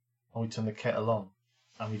kettle, and we turn the kettle on,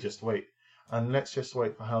 and we just wait, and let's just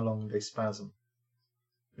wait for how long they spasm.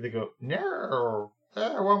 They go, no,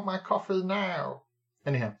 I want my coffee now.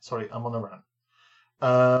 Anyhow, sorry, I'm on a rant.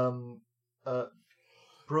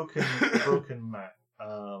 Broken Matt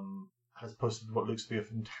has posted what looks to be a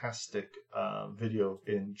fantastic video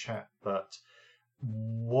in chat, but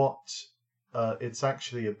what it's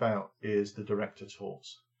actually about is the director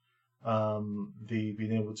tools. The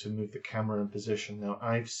being able to move the camera in position. Now,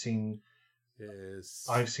 I've seen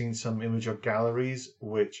some imager galleries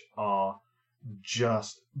which are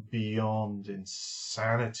just beyond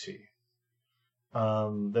insanity.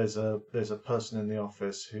 There's a person in the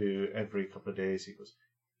office who every couple of days he goes,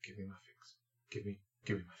 "Give me my fix, give me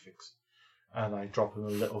my fix," and I drop him a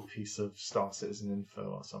little piece of Star Citizen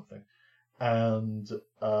info or something, and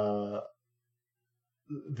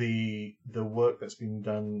the work that's been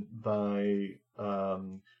done by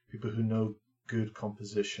people who know good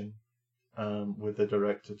composition with the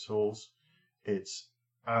director tools, it's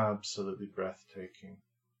absolutely breathtaking.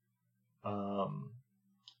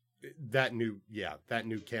 That new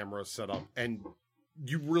camera setup, and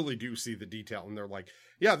you really do see the detail, and they're like,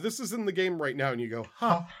 yeah, this is in the game right now, and you go,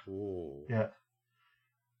 huh. Oh. Yeah.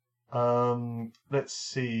 Let's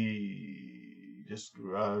see, just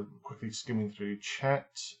quickly skimming through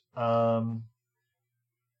chat. Xylo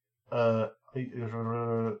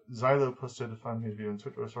posted a fan video on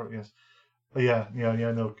Twitter. Sorry, yes. Yeah,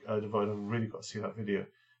 I know, Devoid, I've really got to see that video.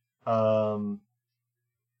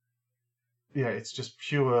 Yeah, it's just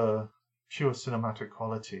pure cinematic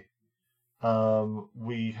quality.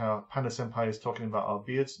 We have Panda Senpai is talking about our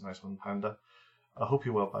beards. Nice one, Panda. I hope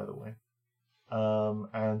you're well, by the way.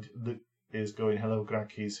 And Luke is going, hello,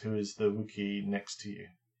 Grakis, who is the Wookiee next to you?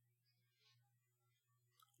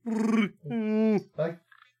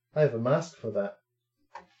 I have a mask for that.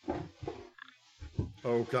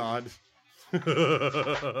 Oh, God.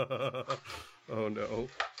 Oh, no.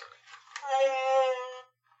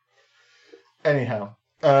 Anyhow,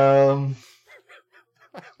 as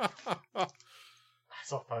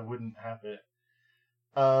if I wouldn't have it.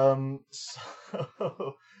 So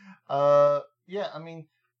Yeah, I mean,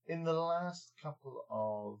 in the last couple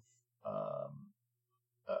of uh,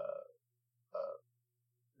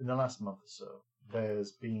 in the last month or so,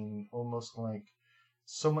 there's been almost like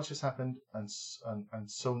so much has happened and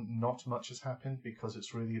so not much has happened because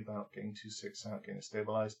it's really about getting 2.6 out, getting it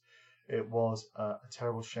stabilized. It was a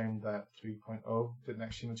terrible shame that 3.0 didn't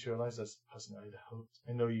actually materialize as personally I'd hoped.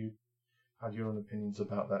 I know you had your own opinions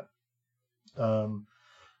about that,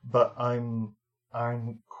 but I'm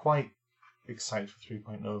quite excited for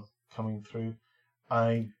 3.0 coming through.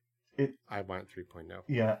 I want 3.0.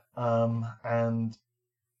 Yeah, and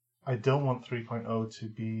I don't want 3.0 to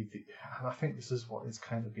be the. And I think this is what it's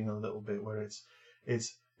kind of been a little bit where it's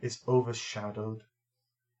overshadowed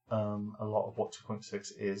a lot of what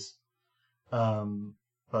 2.6 is.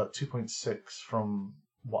 But 2.6, from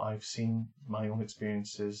what I've seen, my own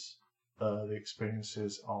experiences, the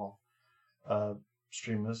experiences of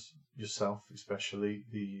streamers, yourself especially,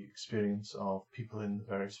 the experience of people in the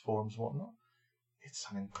various forums and whatnot, it's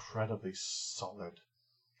an incredibly solid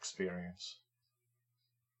experience.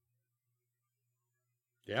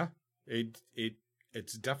 Yeah,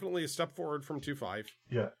 it's definitely a step forward from 2.5.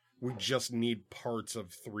 Yeah. We just need parts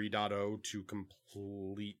of 3.0 to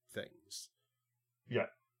complete things. Yeah.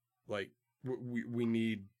 Like, we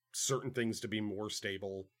need certain things to be more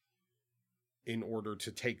stable in order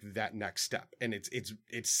to take that next step. And it's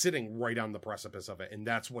sitting right on the precipice of it. And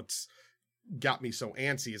that's what's got me so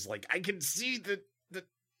antsy, is like, I can see the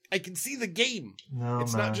game. No,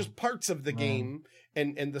 it's man. not just parts of the game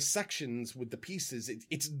and the sections with the pieces.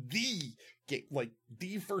 It's the game, like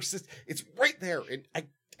the first. It's right there, and I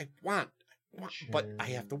want, but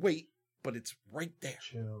I have to wait. But it's right there.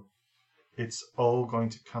 Chill. It's all going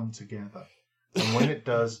to come together, and when it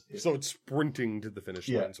does, so it's sprinting to the finish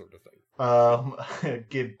line, sort of thing.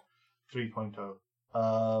 Gib 3.0.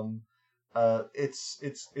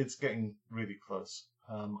 It's getting really close.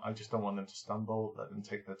 I just don't want them to stumble. Let them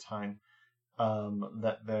take their time.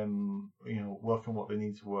 Let them, work on what they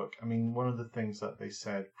need to work. I mean, one of the things that they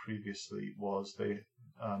said previously was they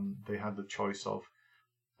had the choice of,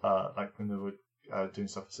 like when they were doing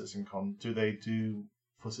stuff for CitizenCon, do they do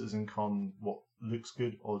for CitizenCon what looks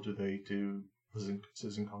good, or do they do for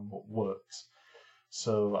CitizenCon what works?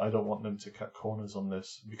 So I don't want them to cut corners on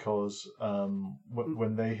this, because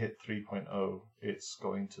when they hit 3.0, it's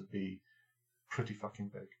going to be pretty fucking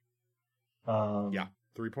big. Yeah,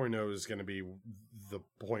 3.0 is going to be the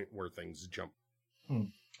point where things jump.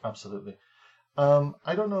 Absolutely.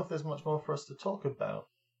 I don't know if there's much more for us to talk about,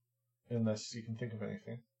 unless you can think of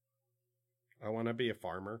anything. I want to be a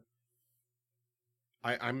farmer.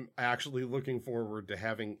 I'm actually looking forward to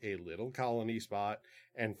having a little colony spot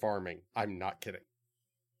and farming. I'm not kidding.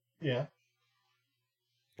 Yeah.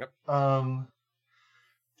 Yep.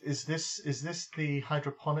 Is this the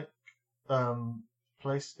hydroponic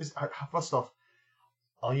place? First off,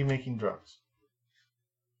 are you making drugs?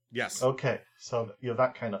 Yes. Okay, so you're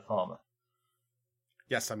that kind of farmer.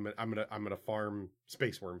 Yes, I'm gonna farm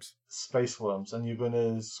space worms. Space worms, and you're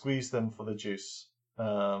gonna squeeze them for the juice.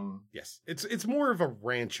 Yes, it's more of a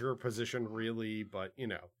rancher position, really, but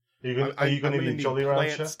are you going to be Jolly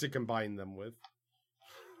Rancher? Plants to combine them with.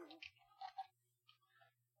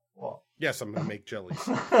 What? Yes, I'm gonna make jellies.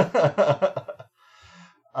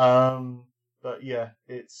 But yeah,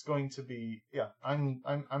 it's going to be. Yeah, I'm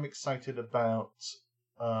excited about.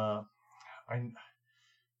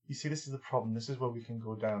 You see, this is the problem. This is where we can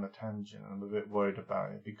go down a tangent. I'm a bit worried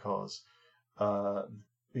about it because, the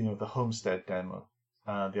Homestead demo,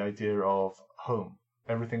 the idea of home,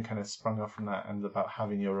 everything kind of sprung up from that, and about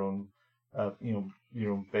having your own,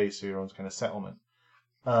 your own base or your own kind of settlement.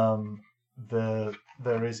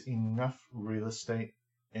 There is enough real estate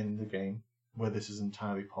in the game where this is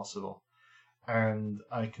entirely possible, and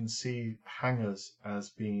I can see hangars as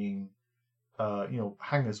being,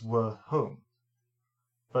 hangars were home.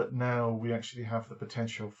 But now we actually have the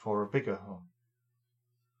potential for a bigger home.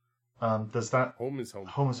 Does that home is home?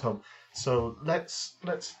 Home is home. So let's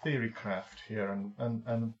theory craft here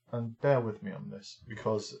and bear with me on this,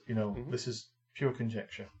 because this is pure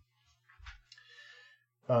conjecture.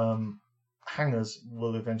 Hangars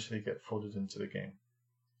will eventually get folded into the game,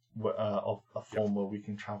 of a form where we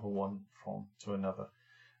can travel one form to another.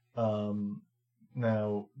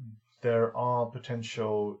 Now, there are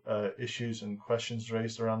potential issues and questions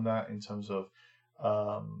raised around that in terms of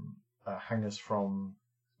hangars from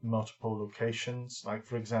multiple locations. Like,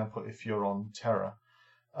 for example, if you're on Terra.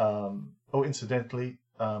 Incidentally,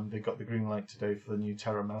 they got the green light today for the new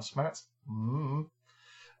Terra mouse mats.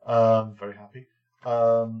 Very happy.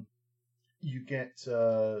 You get,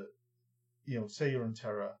 say you're on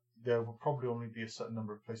Terra, there will probably only be a certain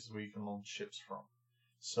number of places where you can launch ships from.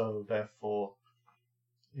 So therefore,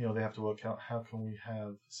 they have to work out how can we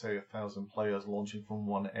have, say, 1,000 players launching from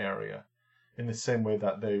one area, in the same way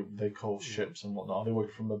that they call ships and whatnot. Are they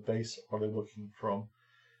working from a base, or are they working from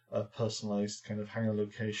a personalized kind of hangar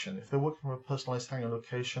location? If they're working from a personalized hangar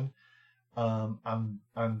location, and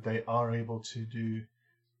they are able to do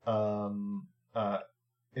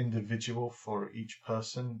individual for each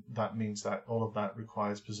person, that means that all of that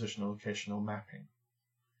requires positional locational mapping,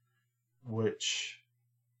 which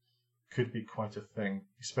could be quite a thing,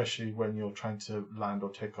 especially when you're trying to land or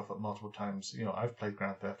take off at multiple times. I've played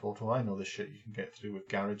Grand Theft Auto. I know the shit you can get through with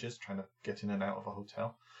garages trying to get in and out of a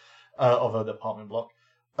hotel, of an apartment block.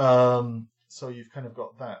 So you've kind of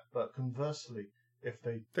got that. But conversely, if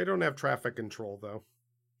they don't have traffic control though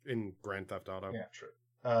in Grand Theft Auto. Yeah, true.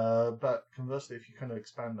 But conversely, if you kind of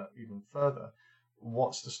expand that even further,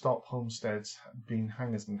 what's to stop homesteads being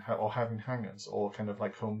hangars or having hangars or kind of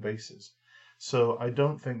like home bases? So I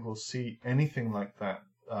don't think we'll see anything like that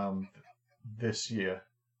this year.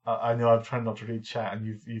 I know I'm trying not to read chat, and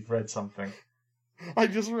you've read something. I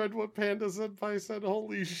just read what Panda Senpai said.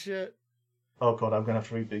 Holy shit! Oh god, I'm gonna have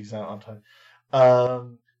to read these out, aren't I?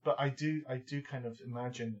 But I do kind of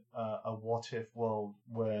imagine a what if world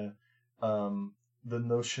where the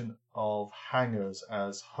notion of hangars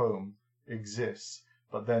as home exists,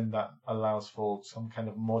 but then that allows for some kind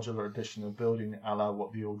of modular addition of building, a la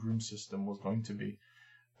what the old room system was going to be.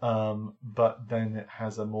 But then it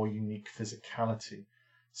has a more unique physicality,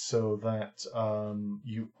 so that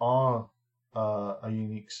you are a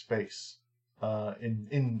unique space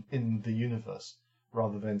in the universe,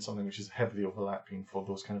 rather than something which is heavily overlapping for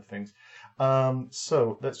those kind of things.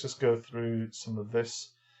 So let's just go through some of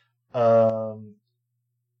this.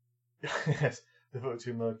 Yes, the vote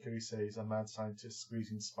to Mercury says a mad scientist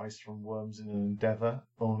squeezing spice from worms in an endeavor,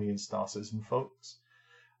 only in Star Citizen, folks.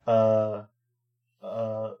 Photomorph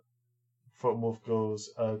goes,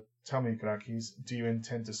 tell me, Grakis, do you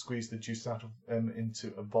intend to squeeze the juice out of them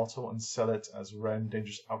into a bottle and sell it as rare and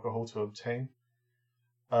dangerous alcohol to obtain?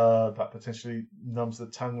 That potentially numbs the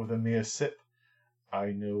tongue with a mere sip.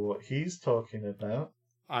 I know what he's talking about.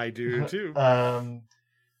 I do too. Panda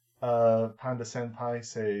Senpai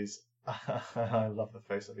says, I love the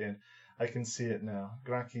face at the end. I can see it now.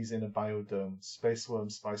 Graki's in a biodome, space worm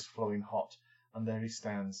spice flowing hot, and there he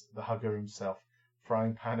stands, the hugger himself,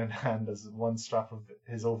 frying pan in hand as one strap of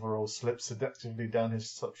his overall slips seductively down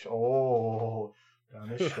his down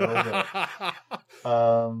his shoulder.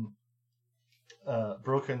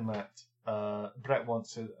 Broken Matt. Brett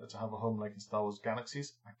wants to have a home like in Star Wars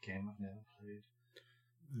Galaxies, a game I've never played.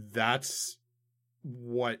 That's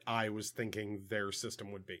what I was thinking their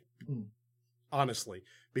system would be. Honestly,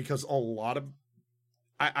 because a lot of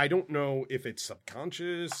I don't know if it's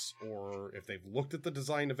subconscious or if they've looked at the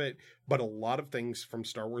design of it, but a lot of things from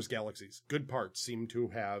Star Wars Galaxies, good parts, seem to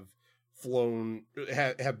have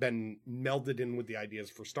have been melded in with the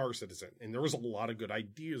ideas for Star Citizen. And there was a lot of good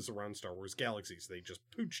ideas around Star Wars Galaxies. They just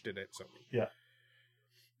pooched it at Sony. Yeah.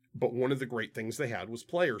 But one of the great things they had was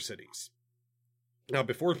player cities. Now,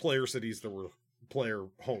 before player cities, there were player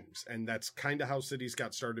homes, and that's kind of how cities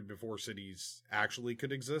got started before cities actually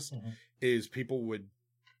could exist. Is people would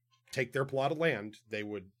take their plot of land, they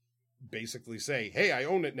would basically say, hey, I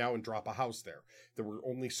own it now, and drop a house there. There were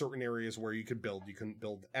only certain areas where you could build. You couldn't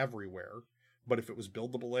build everywhere, but if it was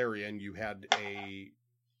buildable area and you had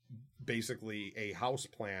basically a house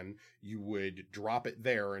plan, you would drop it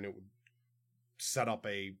there and it would set up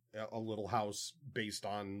a little house based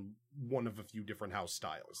on one of a few different house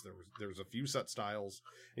styles. There's a few set styles,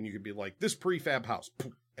 and you could be like, this prefab house,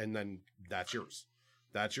 and then that's yours.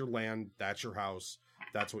 That's your land, that's your house,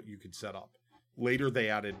 that's what you could set up. Later, they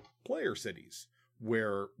added player cities,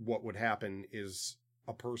 where what would happen is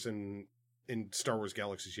a person in Star Wars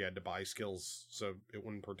Galaxies, you had to buy skills, so it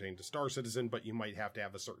wouldn't pertain to Star Citizen, but you might have to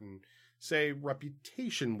have a certain, say,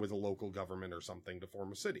 reputation with a local government or something to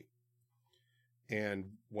form a city.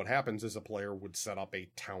 And what happens is a player would set up a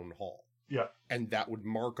town hall. Yeah. And that would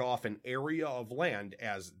mark off an area of land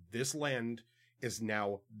as this land is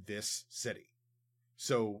now this city.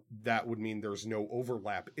 So that would mean there's no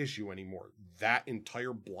overlap issue anymore. That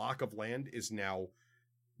entire block of land is now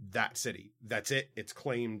that city. That's it. It's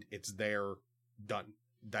claimed. It's there. Done.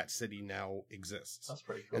 That city now exists. That's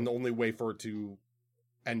pretty cool. And the only way for it to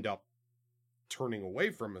end up turning away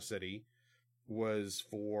from a city was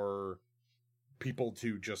for people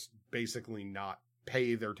to just basically not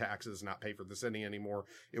pay their taxes, not pay for the city anymore.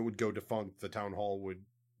 It would go defunct. The town hall would,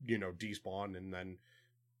 despawn, and then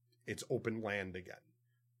it's open land again.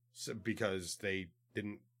 So, because they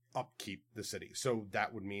didn't upkeep the city. So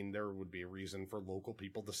that would mean there would be a reason for local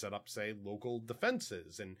people to set up, say, local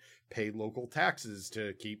defenses and pay local taxes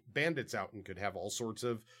to keep bandits out, and could have all sorts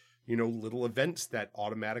of, little events that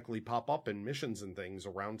automatically pop up in missions and things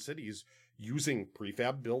around cities using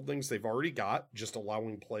prefab buildings they've already got, just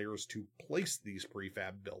allowing players to place these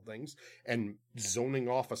prefab buildings and zoning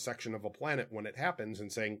off a section of a planet when it happens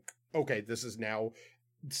and saying, okay, this is now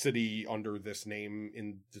city under this name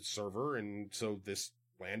in the server, and so this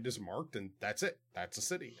land is marked, and that's it. That's a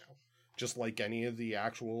city now. Just like any of the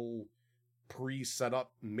actual pre-set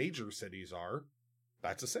up major cities are,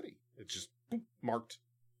 that's a city. It's just boop, marked.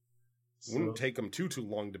 So, Wouldn't take them too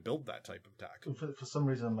long to build that type of tech. For some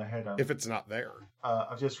reason in my head, if it's not there.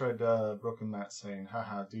 I've just read Broken Matt saying,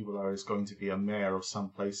 haha, Dubalar is going to be a mayor of some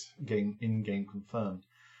place, in-game confirmed.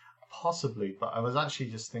 Possibly, but I was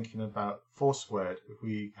actually just thinking about Foursquared. If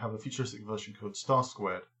we have a futuristic version called Star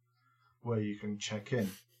Squared, where you can check in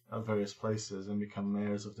at various places and become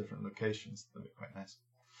mayors of different locations. That'd be quite nice.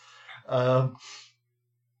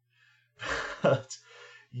 But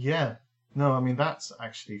yeah, no, I mean that's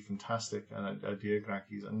actually fantastic an idea,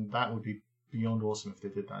 Grackies, and that would be beyond awesome if they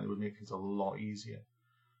did that. It would make things a lot easier.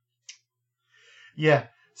 Yeah.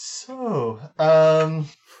 So, Panda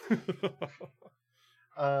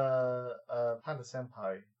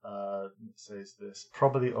Senpai says this,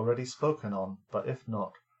 probably already spoken on, but if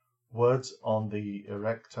not, words on the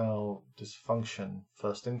erectile dysfunction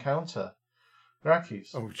first encounter. Grackies.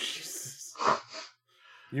 Oh, Jesus.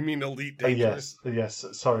 You mean Elite Dangerous? Yes.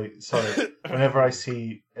 Sorry. Whenever I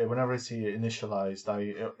see it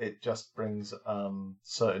initialized, it just brings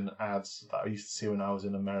certain ads that I used to see when I was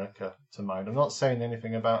in America to mind. I'm not saying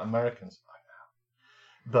anything about Americans right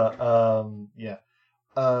now, but yeah.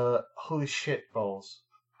 Holy shit balls.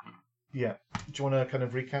 Yeah. Do you want to kind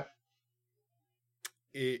of recap?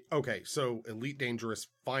 Okay, so Elite Dangerous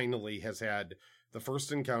finally has had the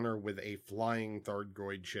first encounter with a flying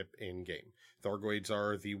Thargoid ship in-game. Thargoids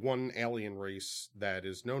are the one alien race that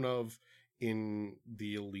is known of in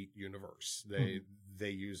the Elite universe. They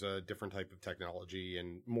use a different type of technology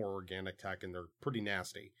and more organic tech, and they're pretty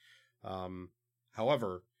nasty.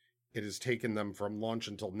 However, it has taken them from launch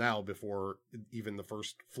until now before even the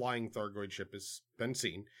first flying Thargoid ship has been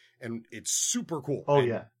seen. And it's super cool. Oh,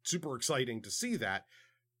 yeah. Super exciting to see that.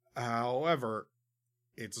 However,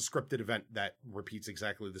 it's a scripted event that repeats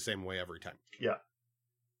exactly the same way every time. Yeah.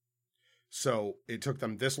 So it took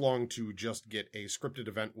them this long to just get a scripted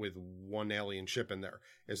event with one alien ship in there.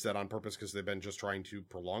 Is that on purpose because they've been just trying to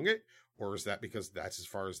prolong it? Or is that because that's as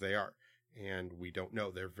far as they are? And we don't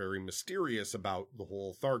know. They're very mysterious about the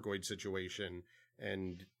whole Thargoid situation.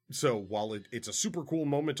 And so while it's a super cool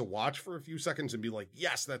moment to watch for a few seconds and be like,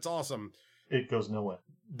 yes, that's awesome. It goes nowhere.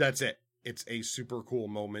 That's it. It's a super cool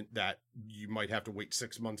moment that you might have to wait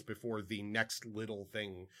 6 months before the next little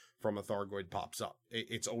thing from a Thargoid pops up.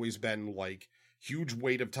 It's always been like huge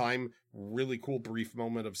wait of time, really cool brief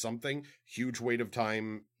moment of something, huge wait of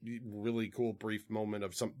time, really cool brief moment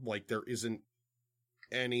of some, like there isn't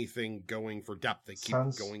anything going for depth. They keep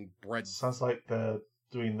going breadth. Sounds like they're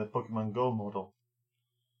doing the Pokemon Go model.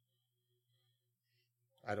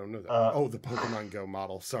 I don't know that. The Pokemon Go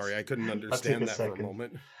model. Sorry, I couldn't understand that for a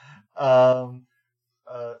moment.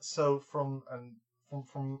 So from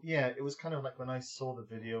yeah, it was kind of like when I saw the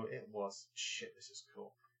video, it was shit. This is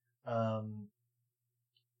cool. And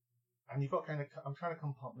you've got I'm trying to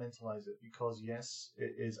compartmentalize it because yes,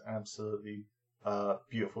 it is absolutely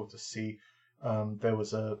beautiful to see. There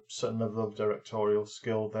was a certain level of directorial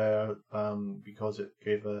skill there because it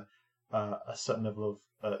gave a certain level of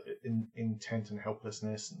intent and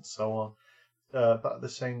helplessness and so on. But at the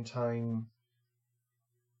same time,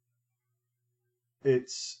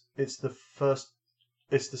 it's the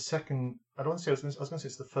second. I don't want to say. I was going to say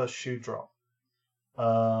it's the first shoe drop.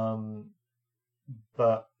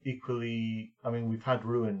 But equally, I mean, we've had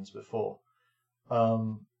Ruins before.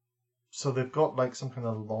 So they've got like some kind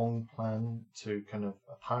of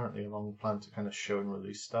apparently a long plan to kind of show and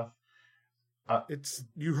release stuff.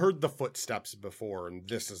 You heard the footsteps before, and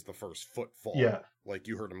this is the first footfall. Yeah. Like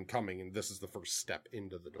you heard them coming, and this is the first step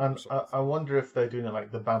into the door. And I wonder if they're doing it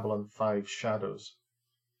like the Babylon 5 Shadows.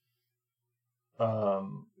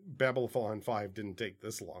 Babylon 5 didn't take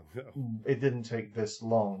this long. No. It didn't take this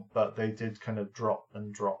long, but they did kind of drop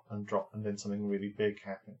and drop and drop, and then something really big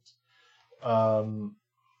happened.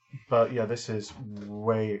 But yeah, this is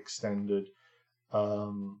way extended,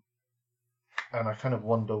 and I kind of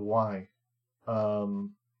wonder why.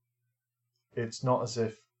 It's not as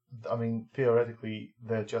if, I mean, theoretically,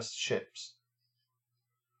 they're just ships.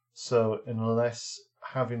 So unless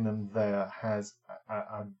having them there has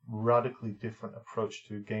a radically different approach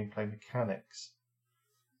to gameplay mechanics,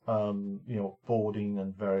 boarding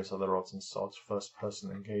and various other odds and sods,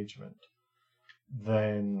 first-person engagement,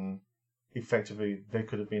 then effectively they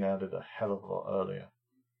could have been added a hell of a lot earlier.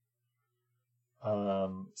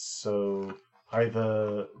 So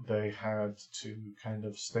either they had to kind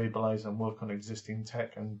of stabilize and work on existing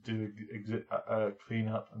tech and do clean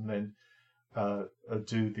up, and then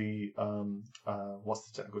do the what's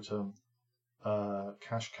the technical term?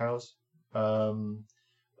 Cash cows. The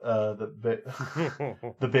bit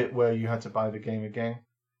the bit where you had to buy the game again.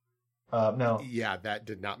 Now, yeah, that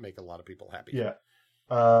did not make a lot of people happy. Yeah.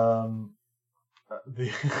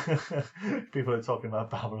 The people are talking about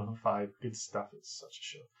Babylon 5. Good stuff. It's such a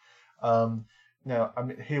show. Now, I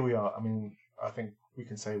mean, here we are. I mean, I think we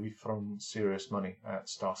can say we've thrown serious money at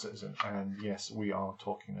Star Citizen, and yes, we are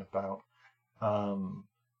talking about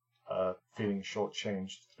feeling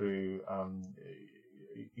shortchanged through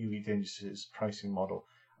Elite Dangerous' pricing model,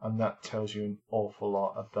 and that tells you an awful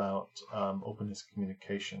lot about openness of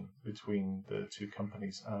communication between the two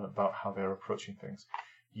companies about how they're approaching things.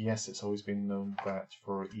 Yes, it's always been known that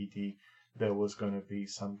for ED there was going to be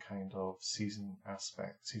some kind of season pass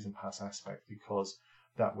aspect, because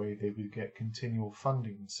that way they would get continual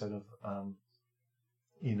funding instead of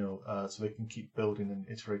so they can keep building and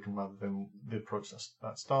iterating rather than the approach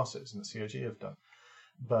that Star Citizen and the COG have done.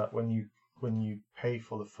 But when you pay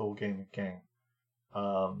for the full game again,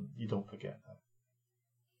 you don't forget that.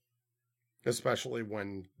 Especially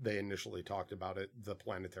when they initially talked about it, the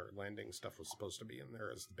planetary landing stuff was supposed to be in there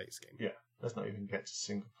as the base game. Yeah, let's not even get to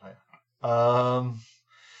single player.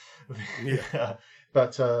 Yeah.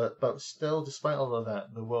 But still, despite all of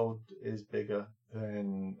that, the world is bigger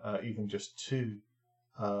than even just two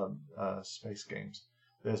space games.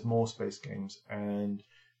 There's more space games, and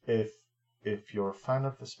if you're a fan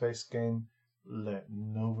of the space game, let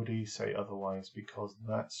nobody say otherwise, because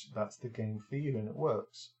that's the game for you, and it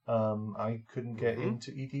works. I couldn't get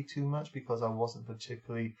into ED too much because I wasn't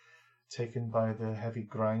particularly taken by the heavy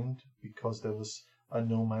grind, because there was a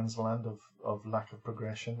no man's land of lack of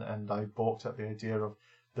progression, and I balked at the idea of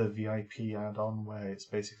the VIP add-on where it's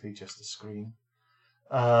basically just a screen.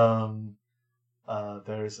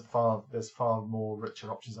 There's far more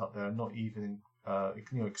richer options out there, not even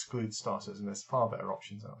exclude Star Citizen, and there's far better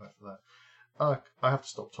options out there for that. I have to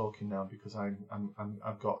stop talking now because I'm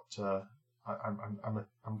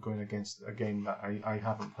going against a game that I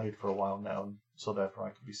haven't played for a while now, and so therefore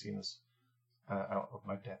I could be seen as out of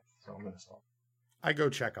my depth. So I'm going to stop. I go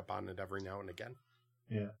check up on it every now and again.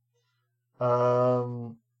 Yeah.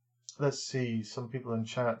 Let's see. Some people in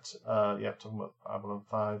chat. Talking about Babylon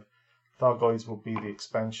 5. Thargoids will be the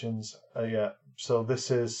expansions. So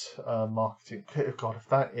this is marketing. God, if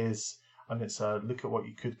that is. And it's look at what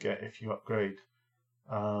you could get if you upgrade.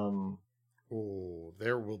 There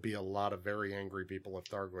will be a lot of very angry people if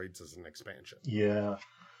Thargoids is an expansion. Yeah,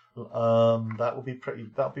 that will be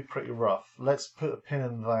pretty rough. Let's put a pin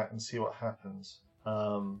in that and see what happens.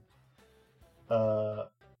 I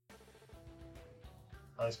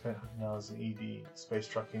spent 100 hours in ED space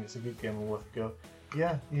trucking. It's a good game and worth a go.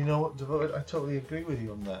 Yeah, you know what, Devoted? I totally agree with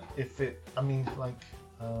you on that.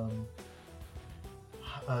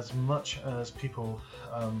 As much as people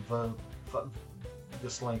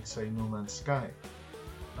dislike, say, No Man's Sky,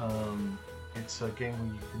 it's a game where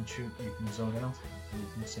you can zone out, and you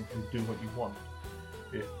can simply do what you want.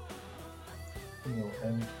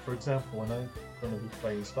 And for example, when I'm going to be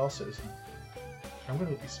playing Star Citizen, I'm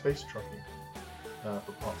going to be space trucking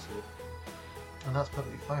for parts of it, and that's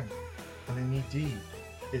perfectly fine. And in ED,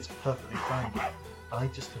 it's perfectly fine. I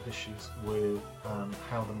just have issues with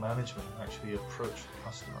how the management actually approach the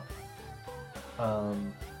customer.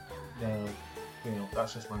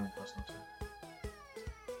 That's just my own personal take.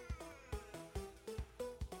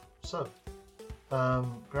 So,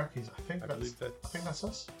 Grackies, I think that's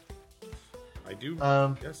us. I do.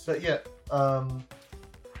 Yes. But yeah,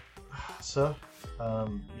 sir,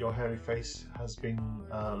 your hairy face has been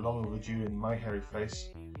long overdue in my hairy face.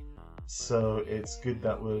 So it's good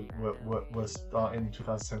that we're starting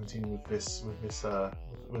 2017 with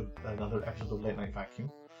another episode of Late Night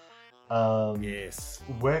Vacuum. Yes.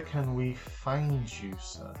 Where can we find you,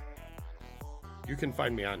 sir? You can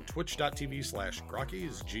find me on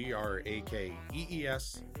twitch.tv/Grockeys,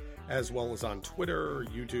 GRAKEES, as well as on Twitter,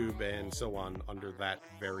 YouTube, and so on under that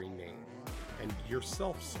very name. And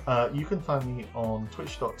yourself, sir? You can find me on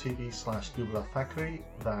twitch.tv/Doublathackery.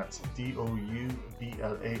 That's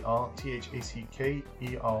DOUBLARTHACKERY.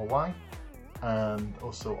 and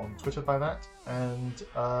also on Twitter by that. And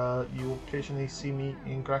you'll occasionally see me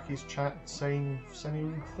in Gracky's chat saying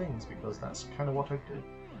semi-rude things, because that's kind of what I do.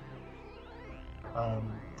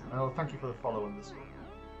 Well, thank you for the follow on this one.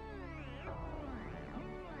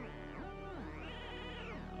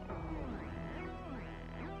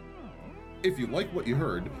 If you like what you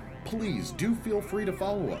heard, please do feel free to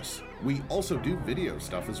follow us. We also do video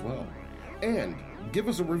stuff as well. And give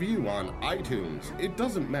us a review on iTunes. It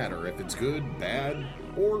doesn't matter if it's good, bad,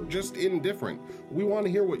 or just indifferent. We want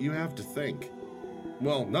to hear what you have to think.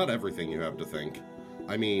 Well, not everything you have to think.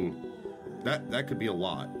 I mean, that could be a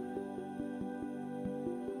lot.